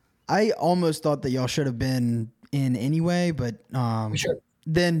 I almost thought that y'all should have been in anyway, but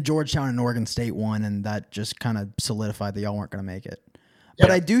then Georgetown and Oregon State won, and that just kind of solidified that y'all weren't going to make it. Yeah.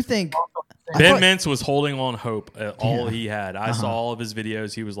 But I do think Ben Mintz was holding on hope at all he had. I saw all of his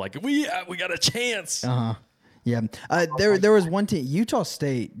videos. He was like, "We got a chance." Yeah, there was one team, Utah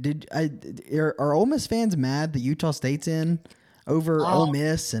State. Are Ole Miss fans mad that Utah State's in over Ole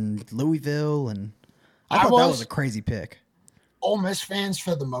Miss and Louisville? And I thought that was a crazy pick. Ole Miss fans,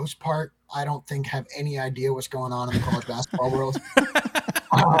 for the most part, I don't think have any idea what's going on in the college basketball world.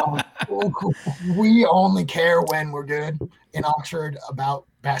 We only care when we're good in Oxford about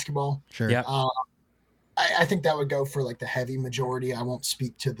basketball. Sure. Yeah. I think that would go for the heavy majority. I won't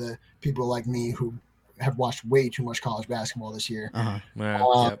speak to the people like me who have watched way too much college basketball this year.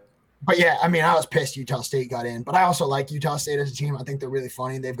 But yeah, I was pissed Utah State got in, but I also like Utah State as a team. I think they're really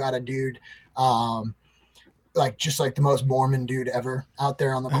funny. They've got a dude, just the most Mormon dude ever out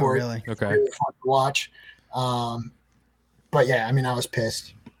there on the court. Really? Okay. Really fun to watch. But yeah, I was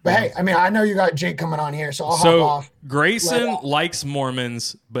pissed. But hey, I know you got Jake coming on here, so I'll hop off. Grayson likes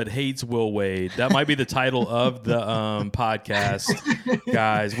Mormons but hates Will Wade. That might be the title of the podcast,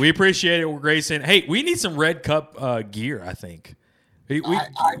 guys. We appreciate it, Grayson. Hey, we need some Red Cup gear, I think.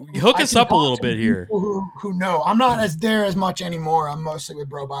 Hook us up a little bit here. Who know? I'm not as much anymore. I'm mostly with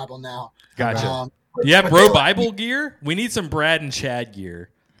Bro Bible now. Gotcha. You have Bro Bible gear? We need some Brad and Chad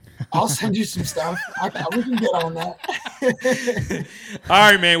gear. I'll send you some stuff. We can get on that.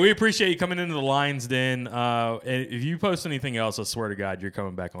 All right, man. We appreciate you coming into the Lions Den. If you post anything else, I swear to God, you're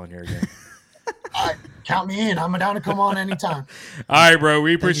coming back on here again. All right, count me in. I'm down to come on anytime. All right, bro.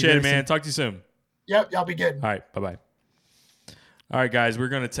 We appreciate it, man. Talk to you soon. Yep, y'all be good. All right, bye-bye. All right, guys, we're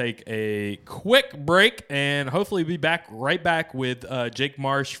going to take a quick break and hopefully be right back with Jake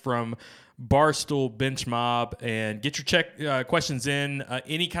Marsh from Barstool Bench Mob, and get your questions in.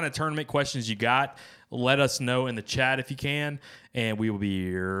 Any kind of tournament questions you got, let us know in the chat if you can, and we will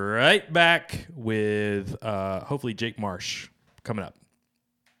be right back with hopefully Jake Marsh coming up.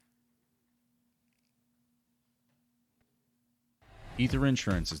 Ether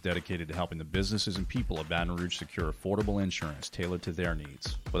Insurance is dedicated to helping the businesses and people of Baton Rouge secure affordable insurance tailored to their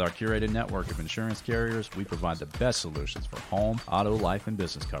needs. With our curated network of insurance carriers, we provide the best solutions for home, auto, life, and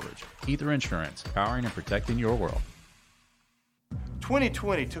business coverage. Ether Insurance, powering and protecting your world.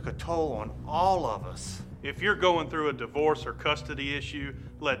 2020 took a toll on all of us. If you're going through a divorce or custody issue,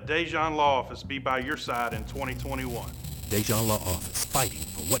 let Dejan Law Office be by your side in 2021. Dejan Law Office, fighting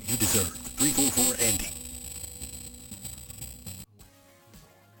for what you deserve. 344-ANDY.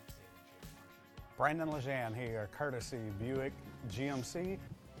 Brandon Lejean here, courtesy Buick GMC.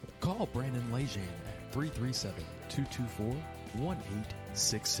 Call Brandon Lejean at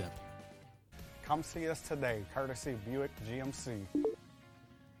 337-224-1867. Come see us today, courtesy Buick GMC.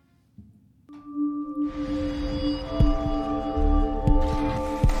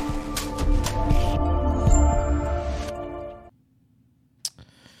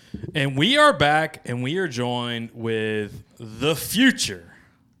 And we are back, and we are joined with the future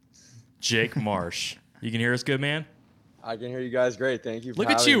Jake Marsh. You can hear us good, man? I can hear you guys great. Thank you for Look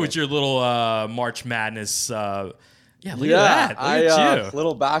at having you me. with your little March Madness. Look at that. Look at you.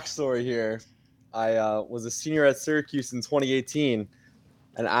 Little backstory here. I was a senior at Syracuse in 2018,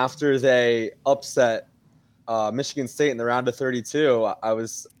 and after they upset Michigan State in the round of 32, I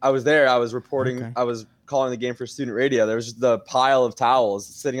was there. I was reporting. Okay. I was calling the game for student radio. There was just the pile of towels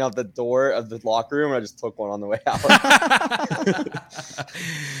sitting out the door of the locker room, and I just took one on the way out.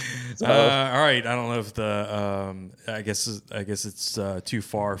 So, all right. I don't know if I guess it's too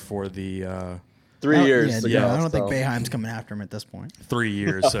far for the 3 years. Yeah, I don't think Boeheim's coming after him at this point. 3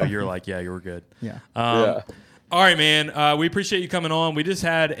 years. So you're like, yeah, you were good. Yeah. All right, man. We appreciate you coming on. We just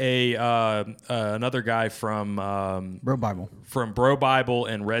had another guy from Bro Bible. From Bro Bible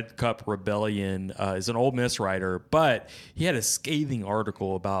and Red Cup Rebellion. Is an Ole Miss writer, but he had a scathing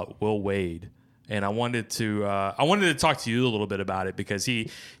article about Will Wade, and I wanted to talk to you a little bit about it because he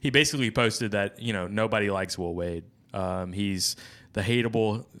basically posted that nobody likes Will Wade. He's the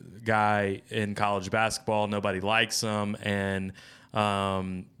hateable guy in college basketball. Nobody likes him, and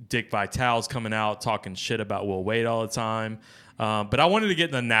Dick Vitale's coming out talking shit about Will Wade all the time. But I wanted to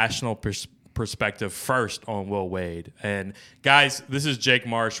get the national perspective first on Will Wade. And guys, this is Jake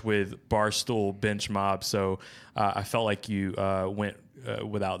Marsh with Barstool Bench Mob. So I felt like you went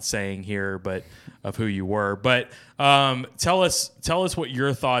without saying here, but of who you were. But tell us what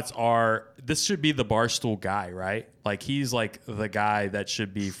your thoughts are. This should be the Barstool guy, right? Like he's like the guy that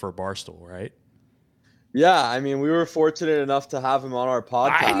should be for Barstool, right? Yeah, I mean, we were fortunate enough to have him on our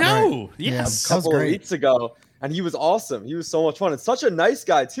podcast. I know. Yes. A couple of weeks ago, and he was awesome. He was so much fun. And such a nice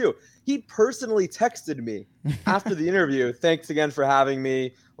guy, too. He personally texted me after the interview. Thanks again for having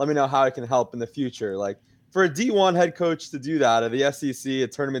me. Let me know how I can help in the future. Like, for a D1 head coach to do that at the SEC, a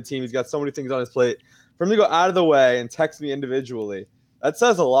tournament team, he's got so many things on his plate. For him to go out of the way and text me individually, that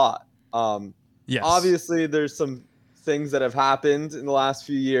says a lot. Yes. Obviously, there's some things that have happened in the last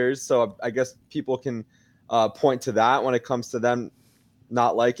few years, so I guess people can point to that when it comes to them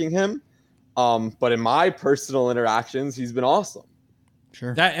not liking him. But in my personal interactions, he's been awesome.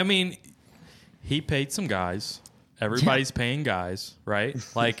 Sure. He paid some guys. Everybody's paying guys, right?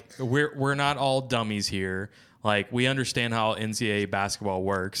 Like we're not all dummies here. Like we understand how NCAA basketball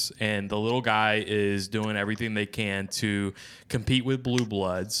works, and the little guy is doing everything they can to compete with blue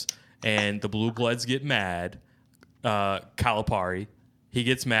bloods, and the blue bloods get mad. Calipari. He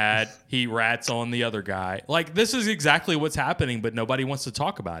gets mad. He rats on the other guy. Like, this is exactly what's happening, but nobody wants to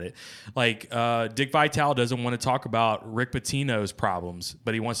talk about it. Like, Dick Vitale doesn't want to talk about Rick Pitino's problems,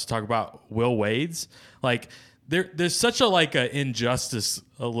 but he wants to talk about Will Wade's. Like, there's such a injustice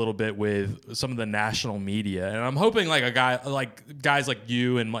a little bit with some of the national media, and I'm hoping guys like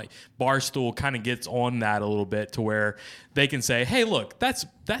you and like Barstool kind of gets on that a little bit to where they can say, hey, look, that's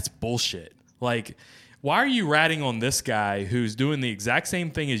bullshit. Like, why are you ratting on this guy who's doing the exact same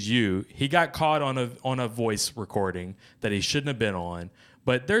thing as you? He got caught on a voice recording that he shouldn't have been on,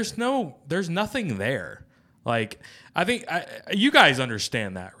 but there's nothing there. Like, I think you guys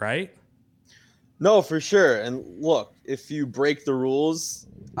understand that, right? No, for sure. And look, if you break the rules,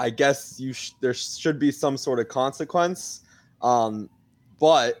 I guess there should be some sort of consequence.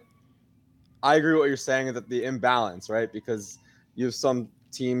 But I agree with what you're saying, that the imbalance, right? Because you have some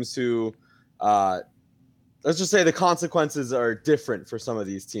teams who, let's just say the consequences are different for some of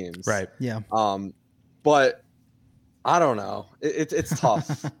these teams. Right. Yeah. But I don't know. It's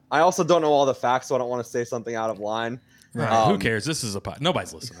tough. I also don't know all the facts, so I don't want to say something out of line. Right. Who cares? This is a pod.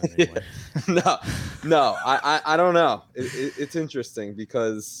 Nobody's listening anyway. No. I don't know. It's interesting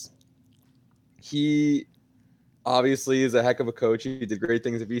because he obviously is a heck of a coach. He did great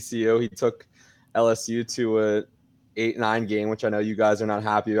things at VCU. He took LSU to a 8-9 game, which I know you guys are not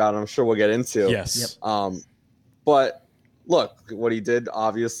happy about, and I'm sure we'll get into. Yes. Yep. But look, what he did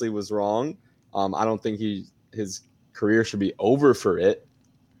obviously was wrong. I don't think his career should be over for it.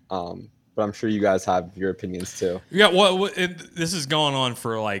 But I'm sure you guys have your opinions too. Yeah, well, this is going on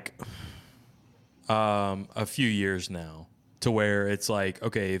for like a few years now, to where it's like,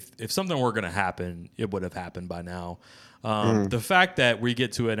 okay, if something were going to happen, it would have happened by now. The fact that we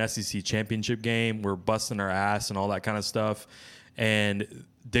get to an SEC championship game, we're busting our ass and all that kind of stuff, and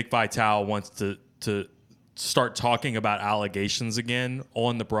Dick Vitale wants to start talking about allegations again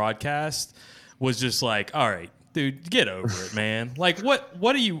on the broadcast was just like, all right, dude, get over it, man. Like,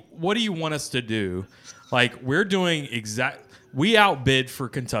 what do you want us to do? Like, we're doing we outbid for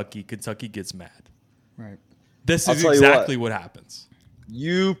Kentucky. Kentucky gets mad. Right. This is exactly what happens.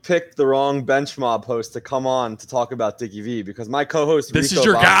 You picked the wrong Bench Mob host to come on to talk about Dickie V, because my co-host this Rico is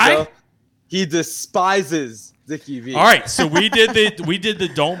your Bosco, guy. He despises Dickie V. All right, so we did the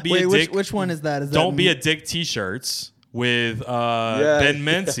don't be a dick. Which one is that? Don't be a dick t-shirts with Ben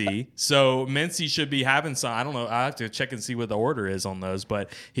Mincy. So Mincy should be having some. I don't know. I have to check and see what the order is on those.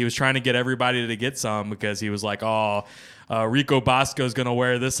 But he was trying to get everybody to get some because he was like, "Oh, Rico Bosco's gonna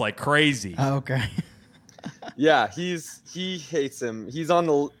wear this like crazy." Oh, okay. Yeah, he hates him. He's on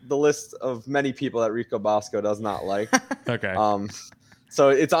the list of many people that Rico Bosco does not like. Okay. So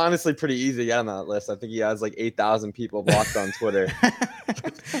it's honestly pretty easy to get on that list. I think he has like 8,000 people blocked on Twitter.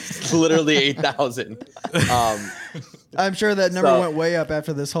 It's literally 8,000. I'm sure that number went way up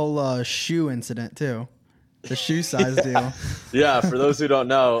after this whole shoe incident too. The shoe size deal. Yeah, for those who don't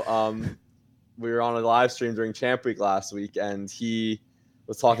know, we were on a live stream during Champ Week last week, and he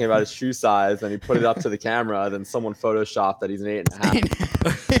was talking about his shoe size, and he put it up to the camera. Then someone photoshopped that he's an 8.5.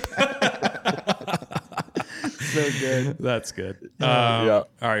 So good. That's good. Yeah.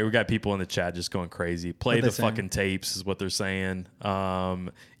 All right, we got people in the chat just going crazy. Play the fucking tapes is what they're saying.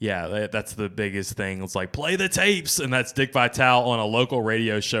 Yeah, that's the biggest thing. It's like, play the tapes, and that's Dick Vitale on a local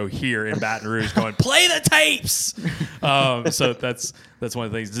radio show here in Baton Rouge going, play the tapes. So that's one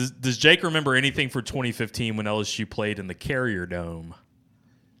of the things. Does Jake remember anything for 2015 when LSU played in the Carrier Dome?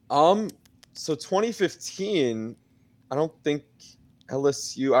 So 2015, I don't think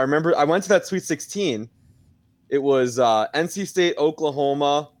LSU. I remember I went to that Sweet 16. It was NC State,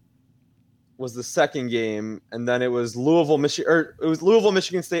 Oklahoma was the second game, and then it was Louisville,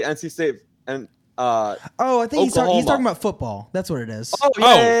 Michigan State, NC State, and I think he's talking about football. That's what it is. Oh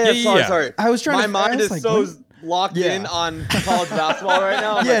yeah. Sorry. I was trying. My mind is like, so locked in on college basketball right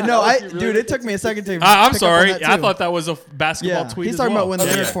now. Dude, it took me a second to. I'm sorry. I thought that was a basketball tweet. He's talking about when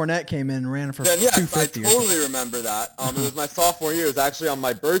Leonard Fournette came in and ran for 250. I totally remember that. It was my sophomore year. It was actually on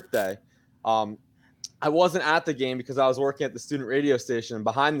my birthday. I wasn't at the game because I was working at the student radio station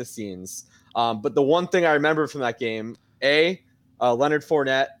behind the scenes. But the one thing I remember from that game, Leonard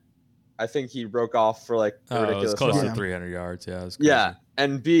Fournette, I think he broke off for like a ridiculous. It was close to 300 yards. Yeah, it was crazy. Yeah.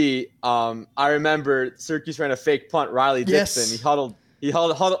 And B, I remember Syracuse ran a fake punt. Riley Dixon, he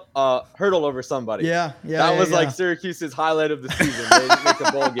hurtled over somebody. Yeah. That was like Syracuse's highlight of the season. They didn't make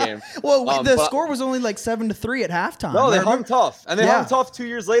a bowl game. Well, the score was only like 7-3 at halftime. No, they hung tough, and they hung tough 2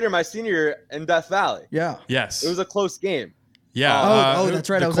 years later. My senior year in Death Valley. Yeah. Yes. It was a close game. Yeah. That's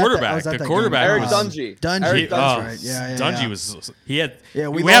right. The quarterback. Eric Dungy. That's right. Yeah. Dungy was. He had. Yeah.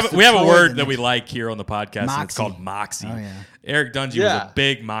 We have a word that we like here on the podcast. And it's called moxie. Oh yeah. Eric Dungy was a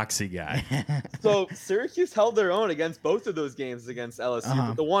big moxie guy. So Syracuse held their own against both of those games against LSU,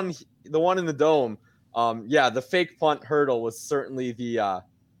 but the one in the Dome, the fake punt hurdle was certainly the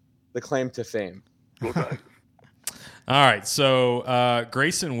claim to fame. Okay. All right, so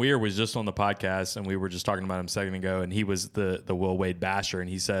Grayson Weir was just on the podcast, and we were just talking about him a second ago, and he was the Will Wade basher, and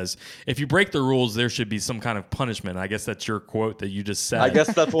he says, if you break the rules, there should be some kind of punishment. I guess that's your quote that you just said. I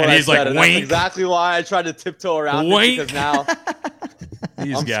guess that's what and I he's said, like, and wink. that's exactly why I tried to tiptoe around Wink. it, because now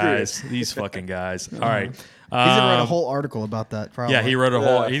these guys, these fucking guys. All right. He's gonna write a whole article about that. Probably. Yeah, he wrote a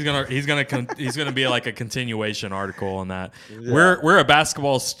whole. He's gonna be like a continuation article on that. Yeah. We're a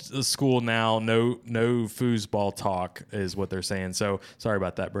basketball school now. No foosball talk is what they're saying. So sorry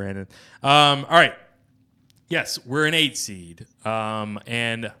about that, Brandon. All right. Yes, we're an 8 seed,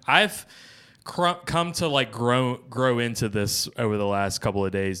 and I've come to like grow into this over the last couple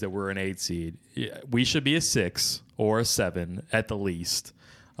of days that we're an 8 seed. We should be a 6 or a 7 at the least,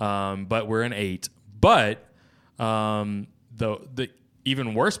 but we're an 8. But the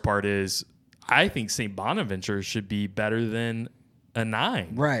even worse part is I think St. Bonaventure should be better than a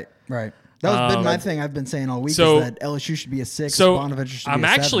 9. Right. That's been my thing I've been saying all week is that LSU should be a 6, Bonaventure should be a 7. I'm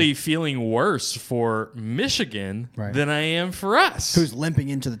actually feeling worse for Michigan than I am for us. Who's limping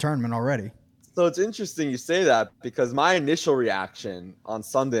into the tournament already. So it's interesting you say that because my initial reaction on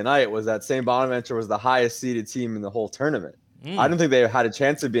Sunday night was that St. Bonaventure was the highest seeded team in the whole tournament. I didn't think they had a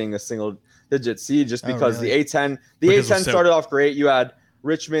chance of being a single-digit seed just because the A-10 started off great. You had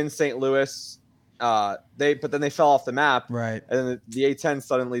Richmond, St. Louis. But then they fell off the map, right? And then the A-10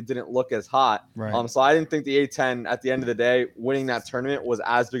 suddenly didn't look as hot, right? So I didn't think the A-10 at the end of the day winning that tournament was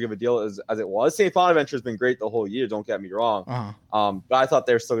as big of a deal as it was. St. Bonaventure has been great the whole year. Don't get me wrong, but I thought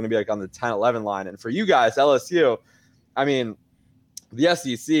they were still going to be like on the 10-11 line. And for you guys, LSU, I mean, the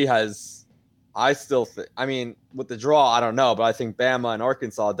SEC has. I mean, with the draw, I don't know, but I think Bama and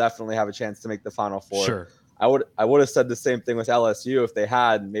Arkansas definitely have a chance to make the Final Four. Sure, I would have said the same thing with LSU if they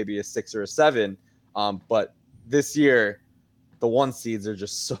had maybe a 6 or a 7. But this year, the 1 seeds are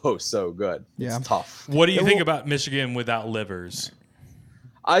just so good. Yeah. It's tough. What do you think about Michigan without Livers?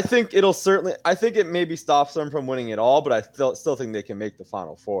 I think it maybe stops them from winning it all, but I still think they can make the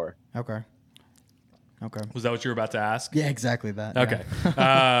Final Four. Okay. Was that what you were about to ask? Yeah, exactly that. Okay.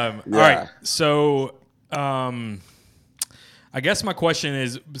 All right. So, I guess my question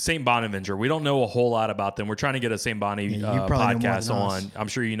is St. Bonaventure. We don't know a whole lot about them. We're trying to get a St. Bonnie podcast on. I'm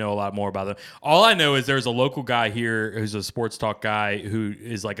sure you know a lot more about them. All I know is there's a local guy here who's a sports talk guy who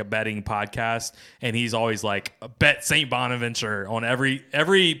is like a betting podcast, and he's always like, bet St. Bonaventure on every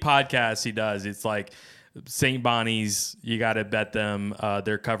podcast he does. It's like St. Bonnie's, you got to bet them.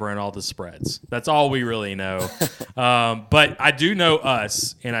 They're covering all the spreads. That's all we really know. But I do know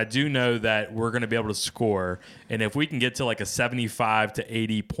us, and I do know that we're going to be able to score. And if we can get to like a 75 to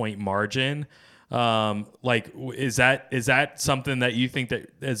 80 point margin, is that something that you think that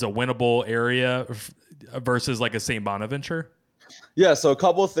is a winnable area versus like a St. Bonaventure? Yeah. So a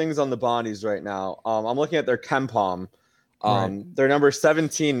couple of things on the Bonnies right now. I'm looking at their KenPom. They're number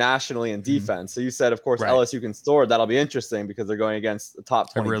 17 nationally in defense. So you said, of course, LSU can score. That'll be interesting because they're going against the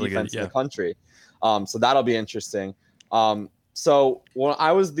top 20 defense in the country. So that'll be interesting. So when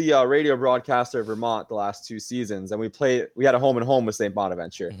I was the radio broadcaster at Vermont the last 2 seasons, and we had a home and home with St.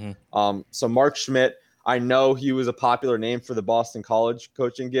 Bonaventure. So Mark Schmidt, I know he was a popular name for the Boston College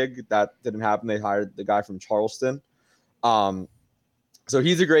coaching gig. That didn't happen. They hired the guy from Charleston. So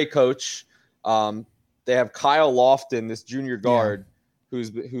he's a great coach. They have Kyle Lofton, this junior guard,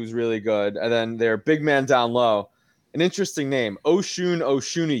 who's really good. And then their big man down low, an interesting name, Oshun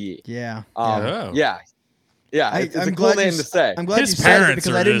Oshuniyi. Yeah. It's a cool name to say. I'm glad you said it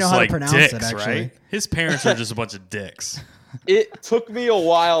because I didn't know how to pronounce dicks, it, actually. right? His parents are just a bunch of dicks. It took me a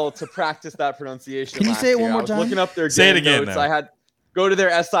while to practice that pronunciation. Can you say it one more time? I was looking up their say it again, notes. I had go to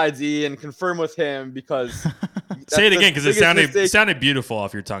their SID and confirm with him because say it again because it sounded beautiful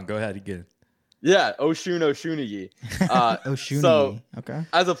off your tongue. Go ahead again. Yeah, Oshuniyi. Oshuniyi. So, okay.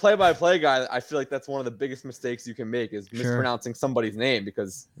 As a play-by-play guy, I feel like that's one of the biggest mistakes you can make is mispronouncing somebody's name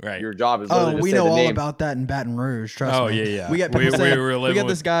because your job is literally to we say know the all name. about that in Baton Rouge. Trust me. Oh yeah. We got people saying, we got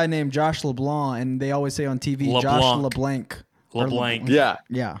this guy named Josh LeBlanc, and they always say on TV Josh LeBlanc. LeBlanc. Yeah.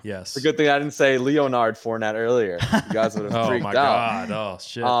 Yes. It's a good thing I didn't say Leonard Fournette earlier. You guys would have freaked out. Oh my God. Oh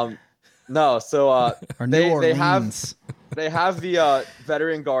shit. No. So they have the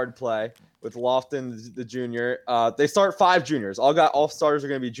veteran guard play with Lofton, the junior. They start 5 juniors. All starters are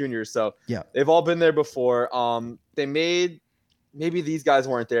going to be juniors. So they've all been there before. Maybe these guys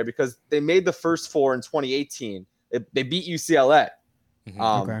weren't there because they made the first 4 in 2018. They beat UCLA.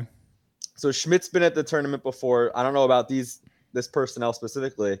 Okay. So Schmidt's been at the tournament before. I don't know about this personnel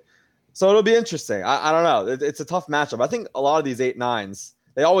specifically. So it'll be interesting. I don't know. It's a tough matchup. I think a lot of these 8-9s,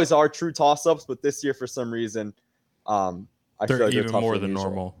 they always are true toss-ups, but this year for some reason, I feel like even more than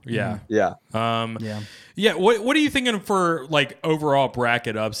normal. Yeah. Yeah. What are you thinking for like overall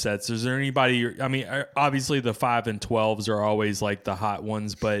bracket upsets? Is there anybody? I mean, obviously the 5 and 12s are always like the hot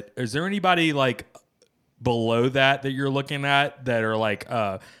ones, but is there anybody like below that you're looking at that are like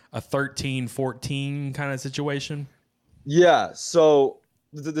a 13-14 kind of situation? Yeah. So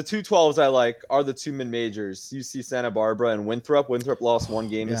the two 12s I like are the two mid-majors, UC Santa Barbara and Winthrop. Winthrop lost one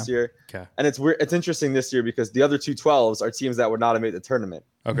game this year. Okay. And it's weird. It's interesting this year because the other two 12s are teams that would not have made the tournament.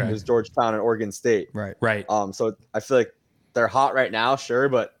 Okay. There's Georgetown and Oregon State. Right. So I feel like they're hot right now, sure,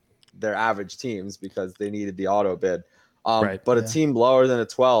 but they're average teams because they needed the auto bid. But a team lower than a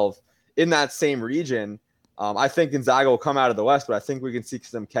 12 in that same region, I think Gonzaga will come out of the West, but I think we can see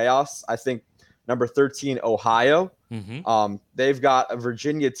some chaos. I think number 13, Ohio. They've got a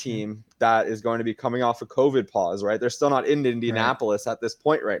Virginia team that is going to be coming off a COVID pause, right? They're still not in Indianapolis at this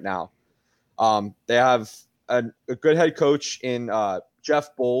point right now. They have a good head coach in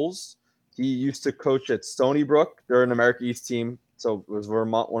Jeff Bowles. He used to coach at Stony Brook. They're an America East team, so it was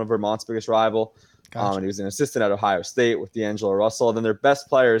one of Vermont's biggest rival. Gotcha. And he was an assistant at Ohio State with D'Angelo Russell. And then their best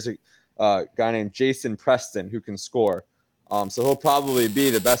player is a guy named Jason Preston who can score. So he'll probably be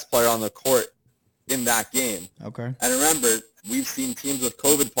the best player on the court in that game. Okay. And remember, we've seen teams with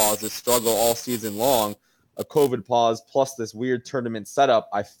COVID pauses struggle all season long. A COVID pause plus this weird tournament setup,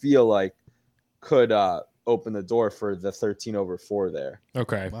 I feel like could open the door for the 13/4 there.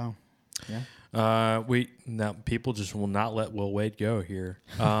 Okay. Wow. Yeah. Now people just will not let Will Wade go here.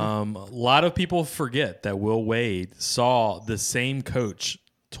 A lot of people forget that Will Wade saw the same coach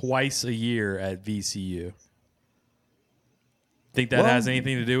twice a year at VCU. Think that has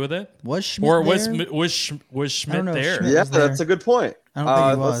anything to do with it? Was Schmidt or there? was Schmidt there? Schmidt Yeah, was there. that's a good point. I don't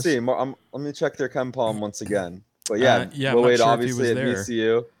think he was. Let's see. Let me check their KenPom once again. But yeah, Will I'm Wade not sure if he was obviously at there.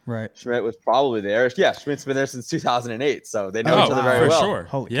 VCU. Right. Schmidt was probably there. Yeah, Schmidt's been there since 2008, so they know each other very for well. sure.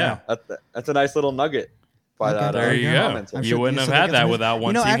 Holy Yeah. That's a nice little nugget. By that, There you go. commenter. You wouldn't have had that without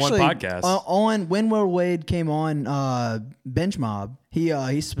One Team, One Podcast. On when Will Wade came on Bench Mob,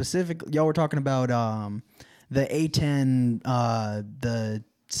 he specifically, y'all were talking about the A10 the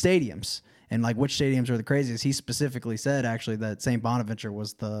stadiums and like which stadiums are the craziest. He specifically said actually that St. Bonaventure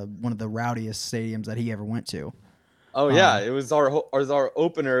was one of the rowdiest stadiums that he ever went to. Oh yeah, it was our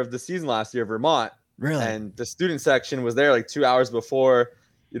opener of the season last year, Vermont. Really? And the student section was there like 2 hours before.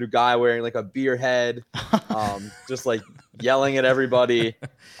 You had a guy wearing like a beer head, just like yelling at everybody.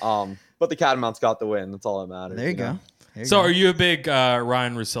 But the Catamounts got the win. That's all that matters. There you go. So are you a big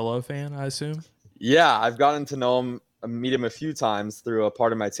Ryan Russillo fan, I assume? Yeah, I've gotten to know him, meet him a few times through a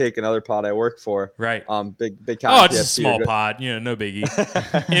part of my take, another pod I work for. Right. Big Oh, it's a small pod, no biggie.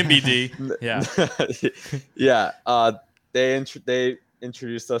 MBD. Yeah. Yeah. They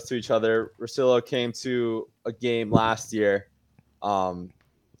introduced us to each other. Russillo came to a game last year.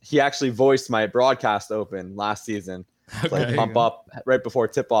 He actually voiced my broadcast open last season. Like pump up right before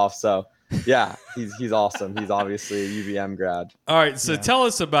tip off. So yeah, he's awesome. He's obviously a UVM grad. All right, so tell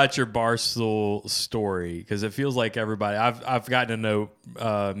us about your Barstool story because it feels like everybody. I've gotten to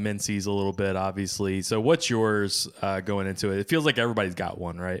know Menzies a little bit, obviously. So what's yours going into it? It feels like everybody's got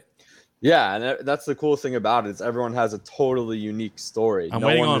one, right? Yeah, and that's the cool thing about it is everyone has a totally unique story. I'm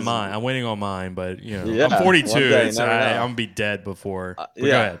waiting on mine, but I'm 42. I'm gonna be dead before. Go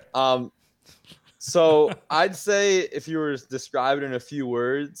ahead. So I'd say if you were to describe it in a few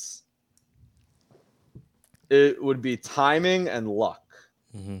words, it would be timing and luck.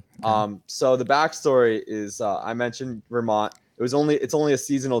 Mm-hmm. So the backstory is I mentioned Vermont. It's only a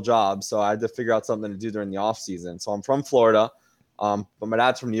seasonal job, so I had to figure out something to do during the off season. So I'm from Florida. But my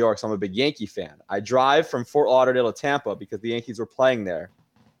dad's from New York, so I'm a big Yankee fan. I drive from Fort Lauderdale to Tampa because the Yankees were playing there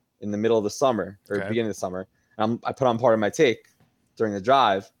in the middle of the summer or beginning of the summer. And I put on part of my take during the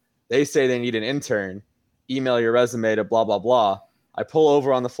drive. They say they need an intern. Email your resume to blah, blah, blah. I pull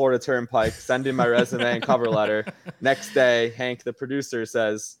over on the Florida Turnpike, send in my resume and cover letter. Next day, Hank, the producer,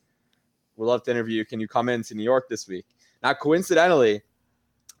 says, we'd love to interview you. Can you come into New York this week? Now, coincidentally,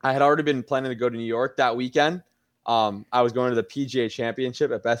 I had already been planning to go to New York that weekend. I was going to the PGA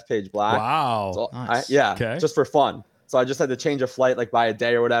Championship at Bethpage Black. Wow. So nice. Just for fun. So I just had to change a flight like by a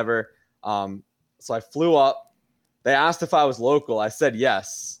day or whatever. So I flew up. They asked if I was local. I said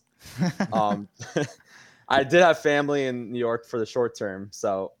yes. I did have family in New York for the short term,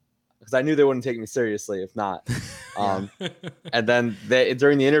 so because I knew they wouldn't take me seriously if not. And then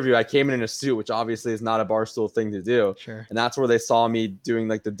during the interview, I came in a suit, which obviously is not a Barstool thing to do. Sure. And that's where they saw me doing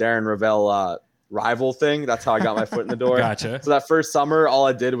like the Darren Ravel rival thing. That's how I got my foot in the door. Gotcha. So that first summer, all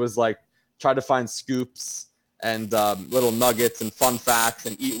I did was like try to find scoops and little nuggets and fun facts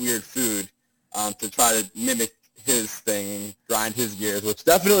and eat weird food to try to mimic his thing and grind his gears, which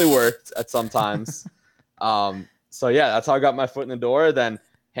definitely worked at some times. So yeah, that's how I got my foot in the door. Then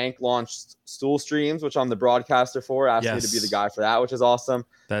Hank launched Stool Streams, which I'm the broadcaster for, asked me to be the guy for that, which is awesome.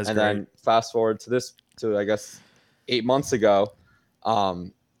 That is and great. Then fast forward to I guess 8 months ago,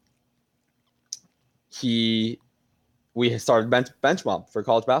 he we started bench mob for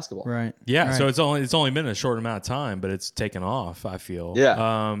college basketball. Right. Yeah. Right. So it's only been a short amount of time, but it's taken off, I feel.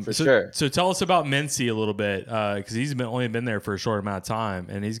 Yeah, for sure. So tell us about Mincy a little bit, because he's only been there for a short amount of time,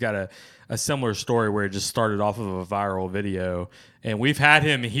 and he's got a similar story where it just started off of a viral video, and we've had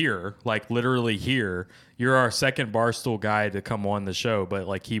him here, like literally here. You're our second Barstool guy to come on the show, but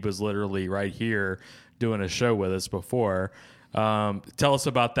like he was literally right here doing a show with us before. Tell us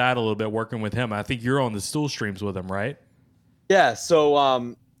about that a little bit, working with him. I think you're on the Stool streams with him, right? Yeah,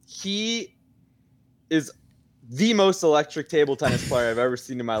 so he is the most electric table tennis player I've ever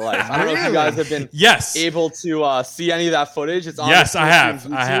seen in my life. I don't know if you guys have been able to see any of that footage. It's on yes, I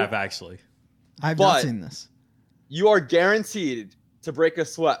have. I have, actually. I've not seen this. You are guaranteed to break a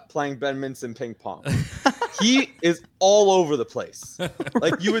sweat playing Ben Minson ping pong. He is all over the place.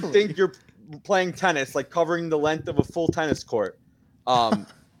 Like, you would think you're playing tennis, like covering the length of a full tennis court.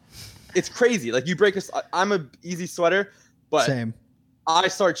 It's crazy. Like, you break I'm a easy sweater, but Same. I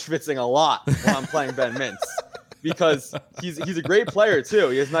start schwitzing a lot when I'm playing Ben Mintz because he's a great player too.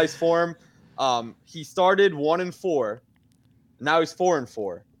 He has nice form. He started 1-4. Now he's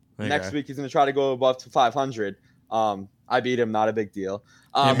 4-4. Next week he's going to try to go above to 500. I beat him, not a big deal.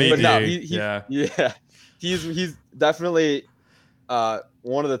 But no, he's definitely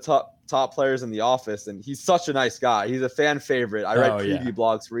one of the top players in the office, and he's such a nice guy. He's a fan favorite. I write preview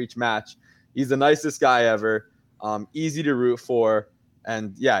blogs for each match. He's the nicest guy ever. Easy to root for.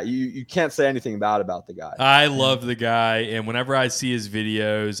 And yeah, you can't say anything bad about the guy. I love the guy, and whenever I see his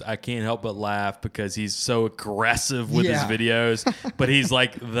videos, I can't help but laugh because he's so aggressive with his videos. But he's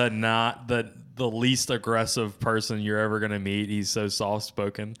like the least aggressive person you're ever gonna meet. He's so soft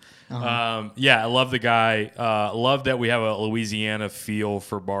spoken. I love the guy. Love that we have a Louisiana feel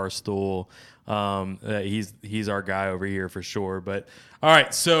for Barstool. He's our guy over here for sure. But all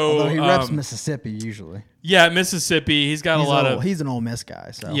right, so although he reps Mississippi usually. Yeah, Mississippi. He's he's an Ole Miss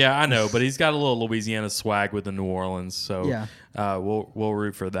guy. So yeah, I know, but he's got a little Louisiana swag with the New Orleans. So we'll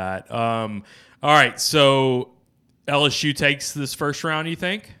root for that. All right, so LSU takes this first round. You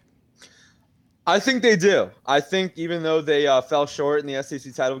think? I think they do. I think even though they fell short in the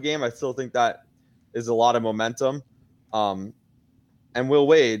SEC title game, I still think that is a lot of momentum. And Will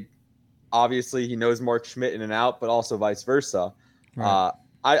Wade, obviously, he knows Mark Schmidt in and out, but also vice versa. Right.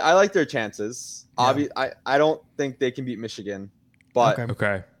 I like their chances. Yeah. I don't think they can beat Michigan, but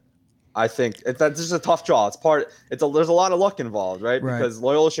okay. I think that's just a tough draw. There's a lot of luck involved, right? Because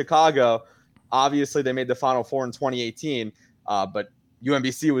Loyola Chicago, obviously, they made the Final Four in 2018, but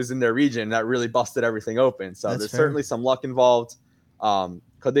UMBC was in their region. That really busted everything open. So there's certainly some luck involved.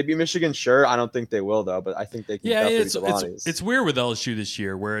 Could they beat Michigan? Sure. I don't think they will, though, but I think they can definitely beat the Lonnies. It's weird with LSU this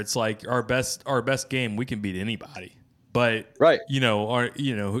year where it's like our best game, we can beat anybody. But are you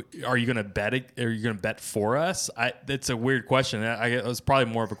going to bet it? Are you going to bet for us? That's a weird question. It was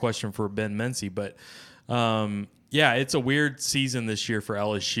probably more of a question for Ben Mincy, but it's a weird season this year for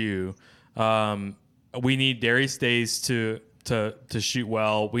LSU. We need Darius Days to shoot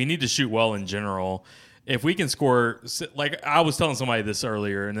well. We need to shoot well in general. If we can score, like I was telling somebody this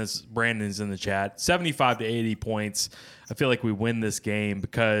earlier, and this Brandon's in the chat, 75 to 80 points. I feel like we win this game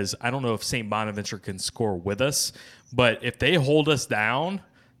because I don't know if St. Bonaventure can score with us, but if they hold us down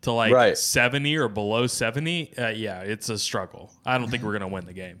to like 70 or below 70, it's a struggle. I don't think we're going to win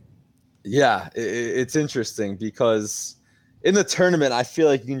the game. Yeah, it's interesting because in the tournament, I feel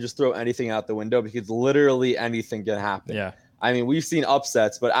like you can just throw anything out the window because literally anything can happen. Yeah. I mean, we've seen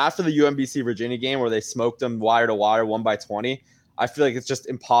upsets, but after the UMBC Virginia game where they smoked them wire to wire, 1 by 20, I feel like it's just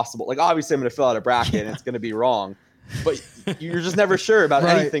impossible. Like, obviously, I'm going to fill out a bracket and it's going to be wrong, but you're just never sure about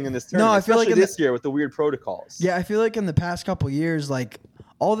anything in this tournament. No, I feel especially like this year with the weird protocols. Yeah, I feel like in the past couple of years, like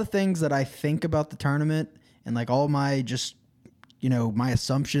all the things that I think about the tournament and like all my just, my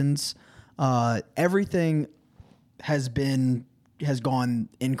assumptions, everything has gone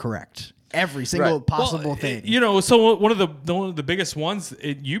incorrect. Every single possible thing. So one of the biggest ones,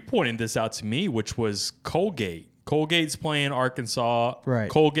 you pointed this out to me, which was Colgate. Colgate's playing Arkansas. Right.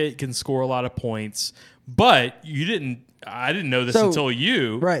 Colgate can score a lot of points, but I didn't know this until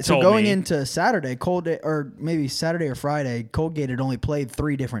you told so going me. Into Saturday, Colgate, or maybe Saturday or Friday, Colgate had only played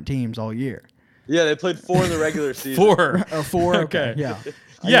 3 different teams all year. Yeah, they played 4 in the regular season. 4. Or 4. Okay. Yeah.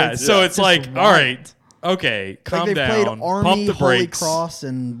 Yeah. So it's like, all right. Okay, calm down. Played Army, pump the Holy brakes. Cross,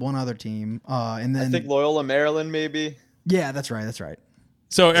 and one other team, and then I think Loyola Maryland, maybe. Yeah, that's right.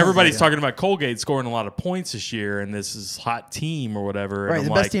 So everybody's talking about Colgate scoring a lot of points this year, and this is hot team or whatever. Right, and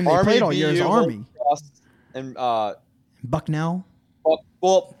the best team they played all year is Army. And Bucknell.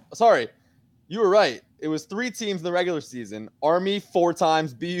 Well, sorry, you were right. It was 3 teams in the regular season: Army 4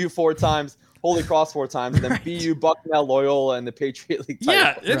 times, BU 4 times, Holy Cross 4 times, and then BU, Bucknell, Loyola, and the Patriot League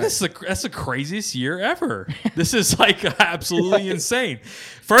title. Yeah, that's the craziest year ever. This is like absolutely insane.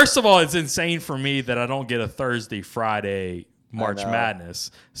 First of all, it's insane for me that I don't get a Thursday, Friday March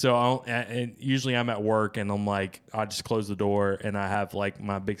Madness. So and usually I'm at work and I'm like, I just close the door and I have like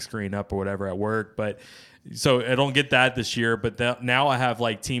my big screen up or whatever at work. But so I don't get that this year. But now I have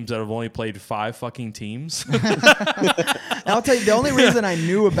like teams that have only played 5 fucking teams. I'll tell you, the only reason I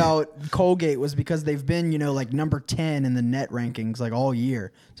knew about Colgate was because they've been, like number 10 in the net rankings like all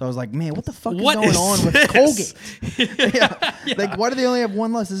year. So I was like, man, what the fuck is going on with Colgate? Yeah. Like, why do they only have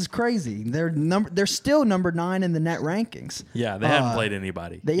 1 loss? This is crazy. They're still number 9 in the net rankings. Yeah, they haven't played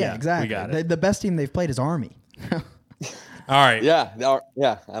anybody. Exactly. We got it. The best team they've played is Army. All right. Yeah.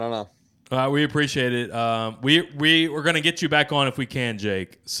 I don't know. We appreciate it. We're going to get you back on if we can,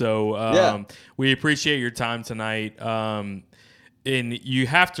 Jake. So we appreciate your time tonight. And you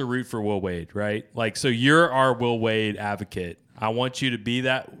have to root for Will Wade, right? Like, so you're our Will Wade advocate. I want you to be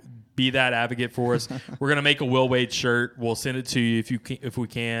that advocate for us. We're going to make a Will Wade shirt. We'll send it to you if we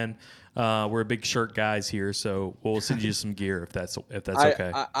can. We're big shirt guys here, so we'll send you some gear if that's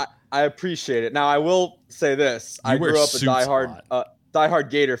okay. I appreciate it. Now I will say this: I grew up a diehard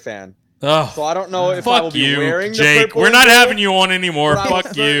Gator fan. Oh, so I don't know if I will be wearing Jake. The purple We're not gold, having you on anymore.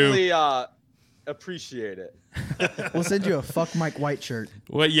 Fuck you. Certainly, appreciate it. We'll send you a fuck Mike White shirt.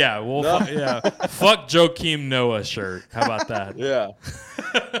 Well, yeah, fuck Joakim Noah shirt. How about that? Yeah.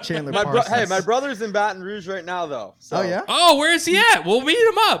 Chandler. My brother's in Baton Rouge right now, though. So. Oh yeah. Oh, where is he at? We'll meet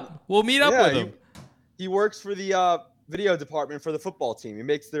him up. We'll meet up with him. He works for the video department for the football team. He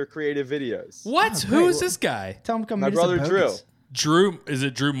makes their creative videos. What? Who is this guy? Tell him to come. My brother Drew. Drew, is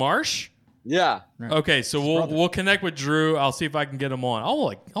it Drew Marsh? Yeah. Right. Okay, so we'll connect with Drew. I'll see if I can get him on.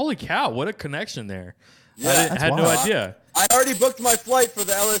 Oh, holy cow! What a connection there. Yeah, I had no idea. I already booked my flight for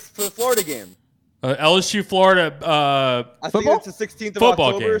the Florida game. LSU, Florida. I think it's the 16th of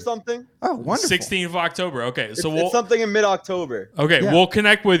October game. Or something. Oh, wonderful. 16th of October. Okay, so it's something in mid-October. Okay, We'll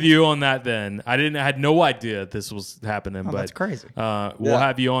connect with you on that then. I had no idea this was happening, but that's crazy. We'll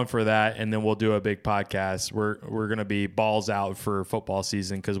have you on for that, and then we'll do a big podcast. We're gonna be balls out for football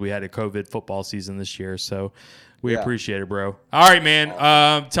season because we had a COVID football season this year, so. We appreciate it, bro. All right, man.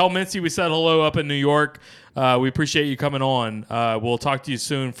 Tell Mincy we said hello up in New York. We appreciate you coming on. We'll talk to you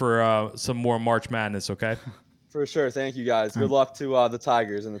soon for some more March Madness, okay? For sure. Thank you, guys. Good luck to the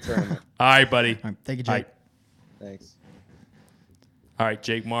Tigers in the tournament. All right, buddy. All right, thank you, Jake. Thanks. All right,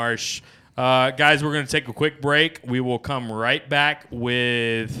 Jake Marsh. Guys, we're going to take a quick break. We will come right back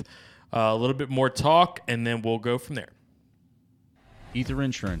with a little bit more talk, and then we'll go from there. Ether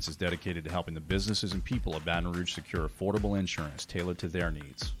Insurance is dedicated to helping the businesses and people of Baton Rouge secure affordable insurance tailored to their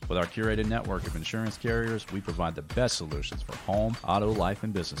needs. With our curated network of insurance carriers, we provide the best solutions for home, auto, life,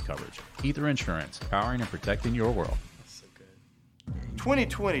 and business coverage. Ether Insurance, powering and protecting your world.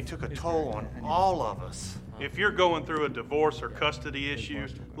 2020 took a toll on all of us. If you're going through a divorce or custody issue,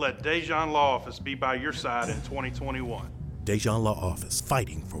 let Dejan Law Office be by your side in 2021. Dejan Law Office,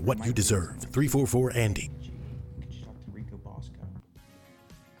 fighting for what you deserve. 344-ANDY.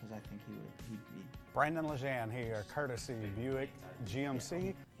 Brandon Lejean here, courtesy Buick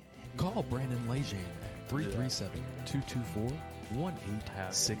GMC. Call Brandon Lejean at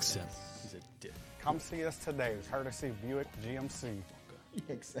 337-224-1867. He's a dick. Come see us today, courtesy Buick GMC.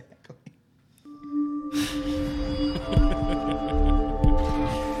 Exactly.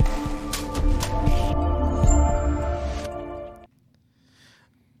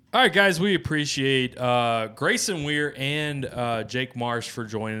 All right, guys, we appreciate Grayson Weir and Jake Marsh for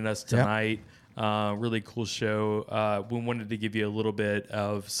joining us tonight. Yep. Really cool show. We wanted to give you a little bit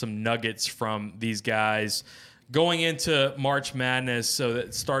of some nuggets from these guys going into March Madness. So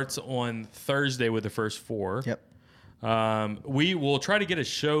that starts on Thursday with the first 4. Yep. We will try to get a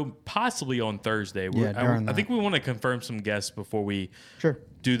show possibly on Thursday. I think we want to confirm some guests before we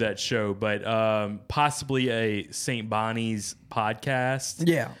do that show, but possibly a St. Bonnie's podcast.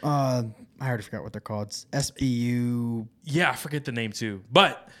 Yeah. I already forgot what they're called. It's SBU. Yeah, I forget the name too.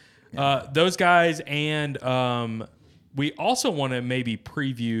 But those guys, and we also want to maybe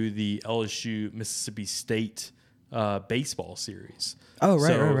preview the LSU Mississippi State baseball series. Oh,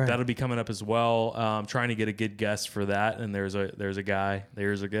 right, so right. That'll be coming up as well. I'm trying to get a good guest for that, and there's a guy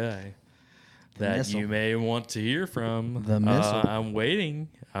that you may want to hear from. The missile. I'm waiting.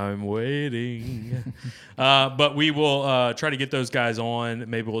 But we will try to get those guys on.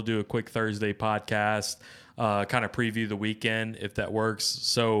 Maybe we'll do a quick Thursday podcast. Kind of preview the weekend if that works.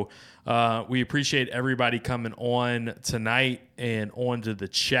 So we appreciate everybody coming on tonight and onto the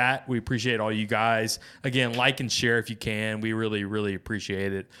chat. We appreciate all you guys. Again, like and share if you can. We really, really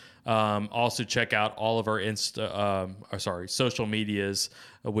appreciate it. Also check out all of our social medias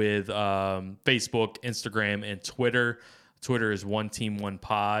with Facebook, Instagram, and Twitter. Twitter is One Team One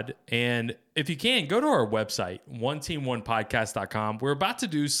Pod. And if you can, go to our website, oneteamonepodcast.com. We're about to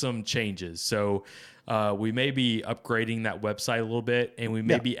do some changes. So we may be upgrading that website a little bit, and we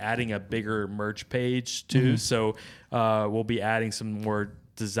may be adding a bigger merch page too. So we'll be adding some more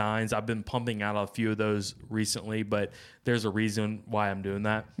designs. I've been pumping out a few of those recently, but there's a reason why I'm doing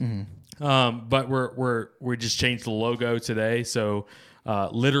that. But we just changed the logo today. So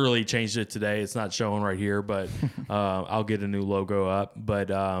literally changed it today. It's not showing right here, but I'll get a new logo up. But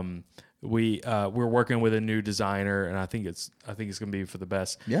we're working with a new designer, and I think it's gonna be for the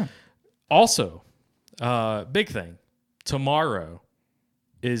best. Yeah. Also, big thing. Tomorrow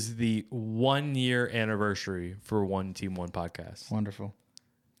is the 1 year anniversary for One Team One Podcast. Wonderful.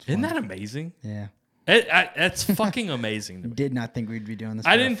 Isn't that amazing? Yeah. That's fucking amazing to me. Did not think we'd be doing this.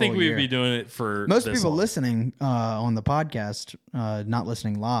 I didn't think we'd be doing it for most this people long. listening on the podcast, not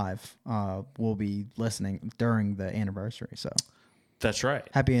listening live, will be listening during the anniversary. So that's right.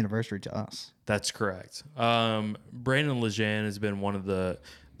 Happy anniversary to us. That's correct. Brandon Lejean has been one of the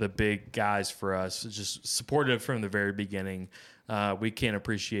big guys for us, just supportive from the very beginning. We can't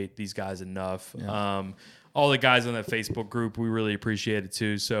appreciate these guys enough. Yeah. All the guys on that Facebook group, we really appreciate it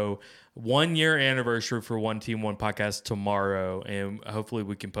too. So 1 year anniversary for One Team One Podcast tomorrow, and hopefully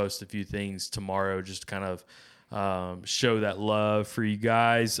we can post a few things tomorrow just to kind of show that love for you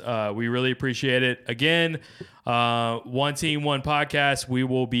guys. We really appreciate it. Again, One Team One Podcast, we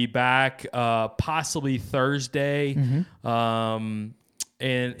will be back possibly Thursday.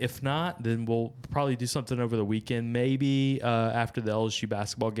 And if not, then we'll probably do something over the weekend, maybe after the LSU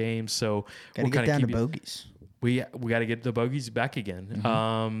basketball game. So gotta get down to bogeys. We got to get the bogeys back again.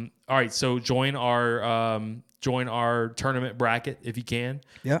 All right, so join our tournament bracket if you can.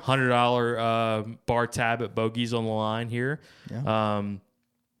 Yeah, $100 bar tab at Bogies on the line here. Yeah.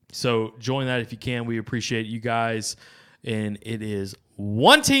 So join that if you can. We appreciate you guys, and it is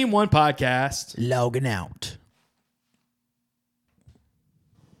One Team One Podcast. Logging out.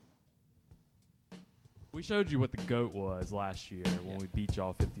 We showed you what the GOAT was last year when we beat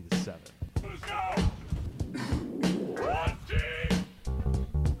y'all 50-7. Let's go! One team!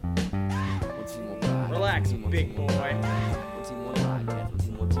 Relax, big boy. Team One Podcast.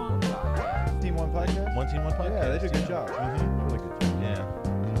 Team One Podcast. Team One Podcast? One Team One Podcast? Yeah, they did a good job. Really good job. Yeah.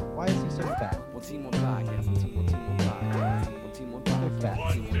 Why is he so fat? One Team One Podcast. One Team One Podcast. One Team One Podcast. Fat.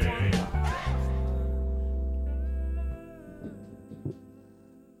 One team.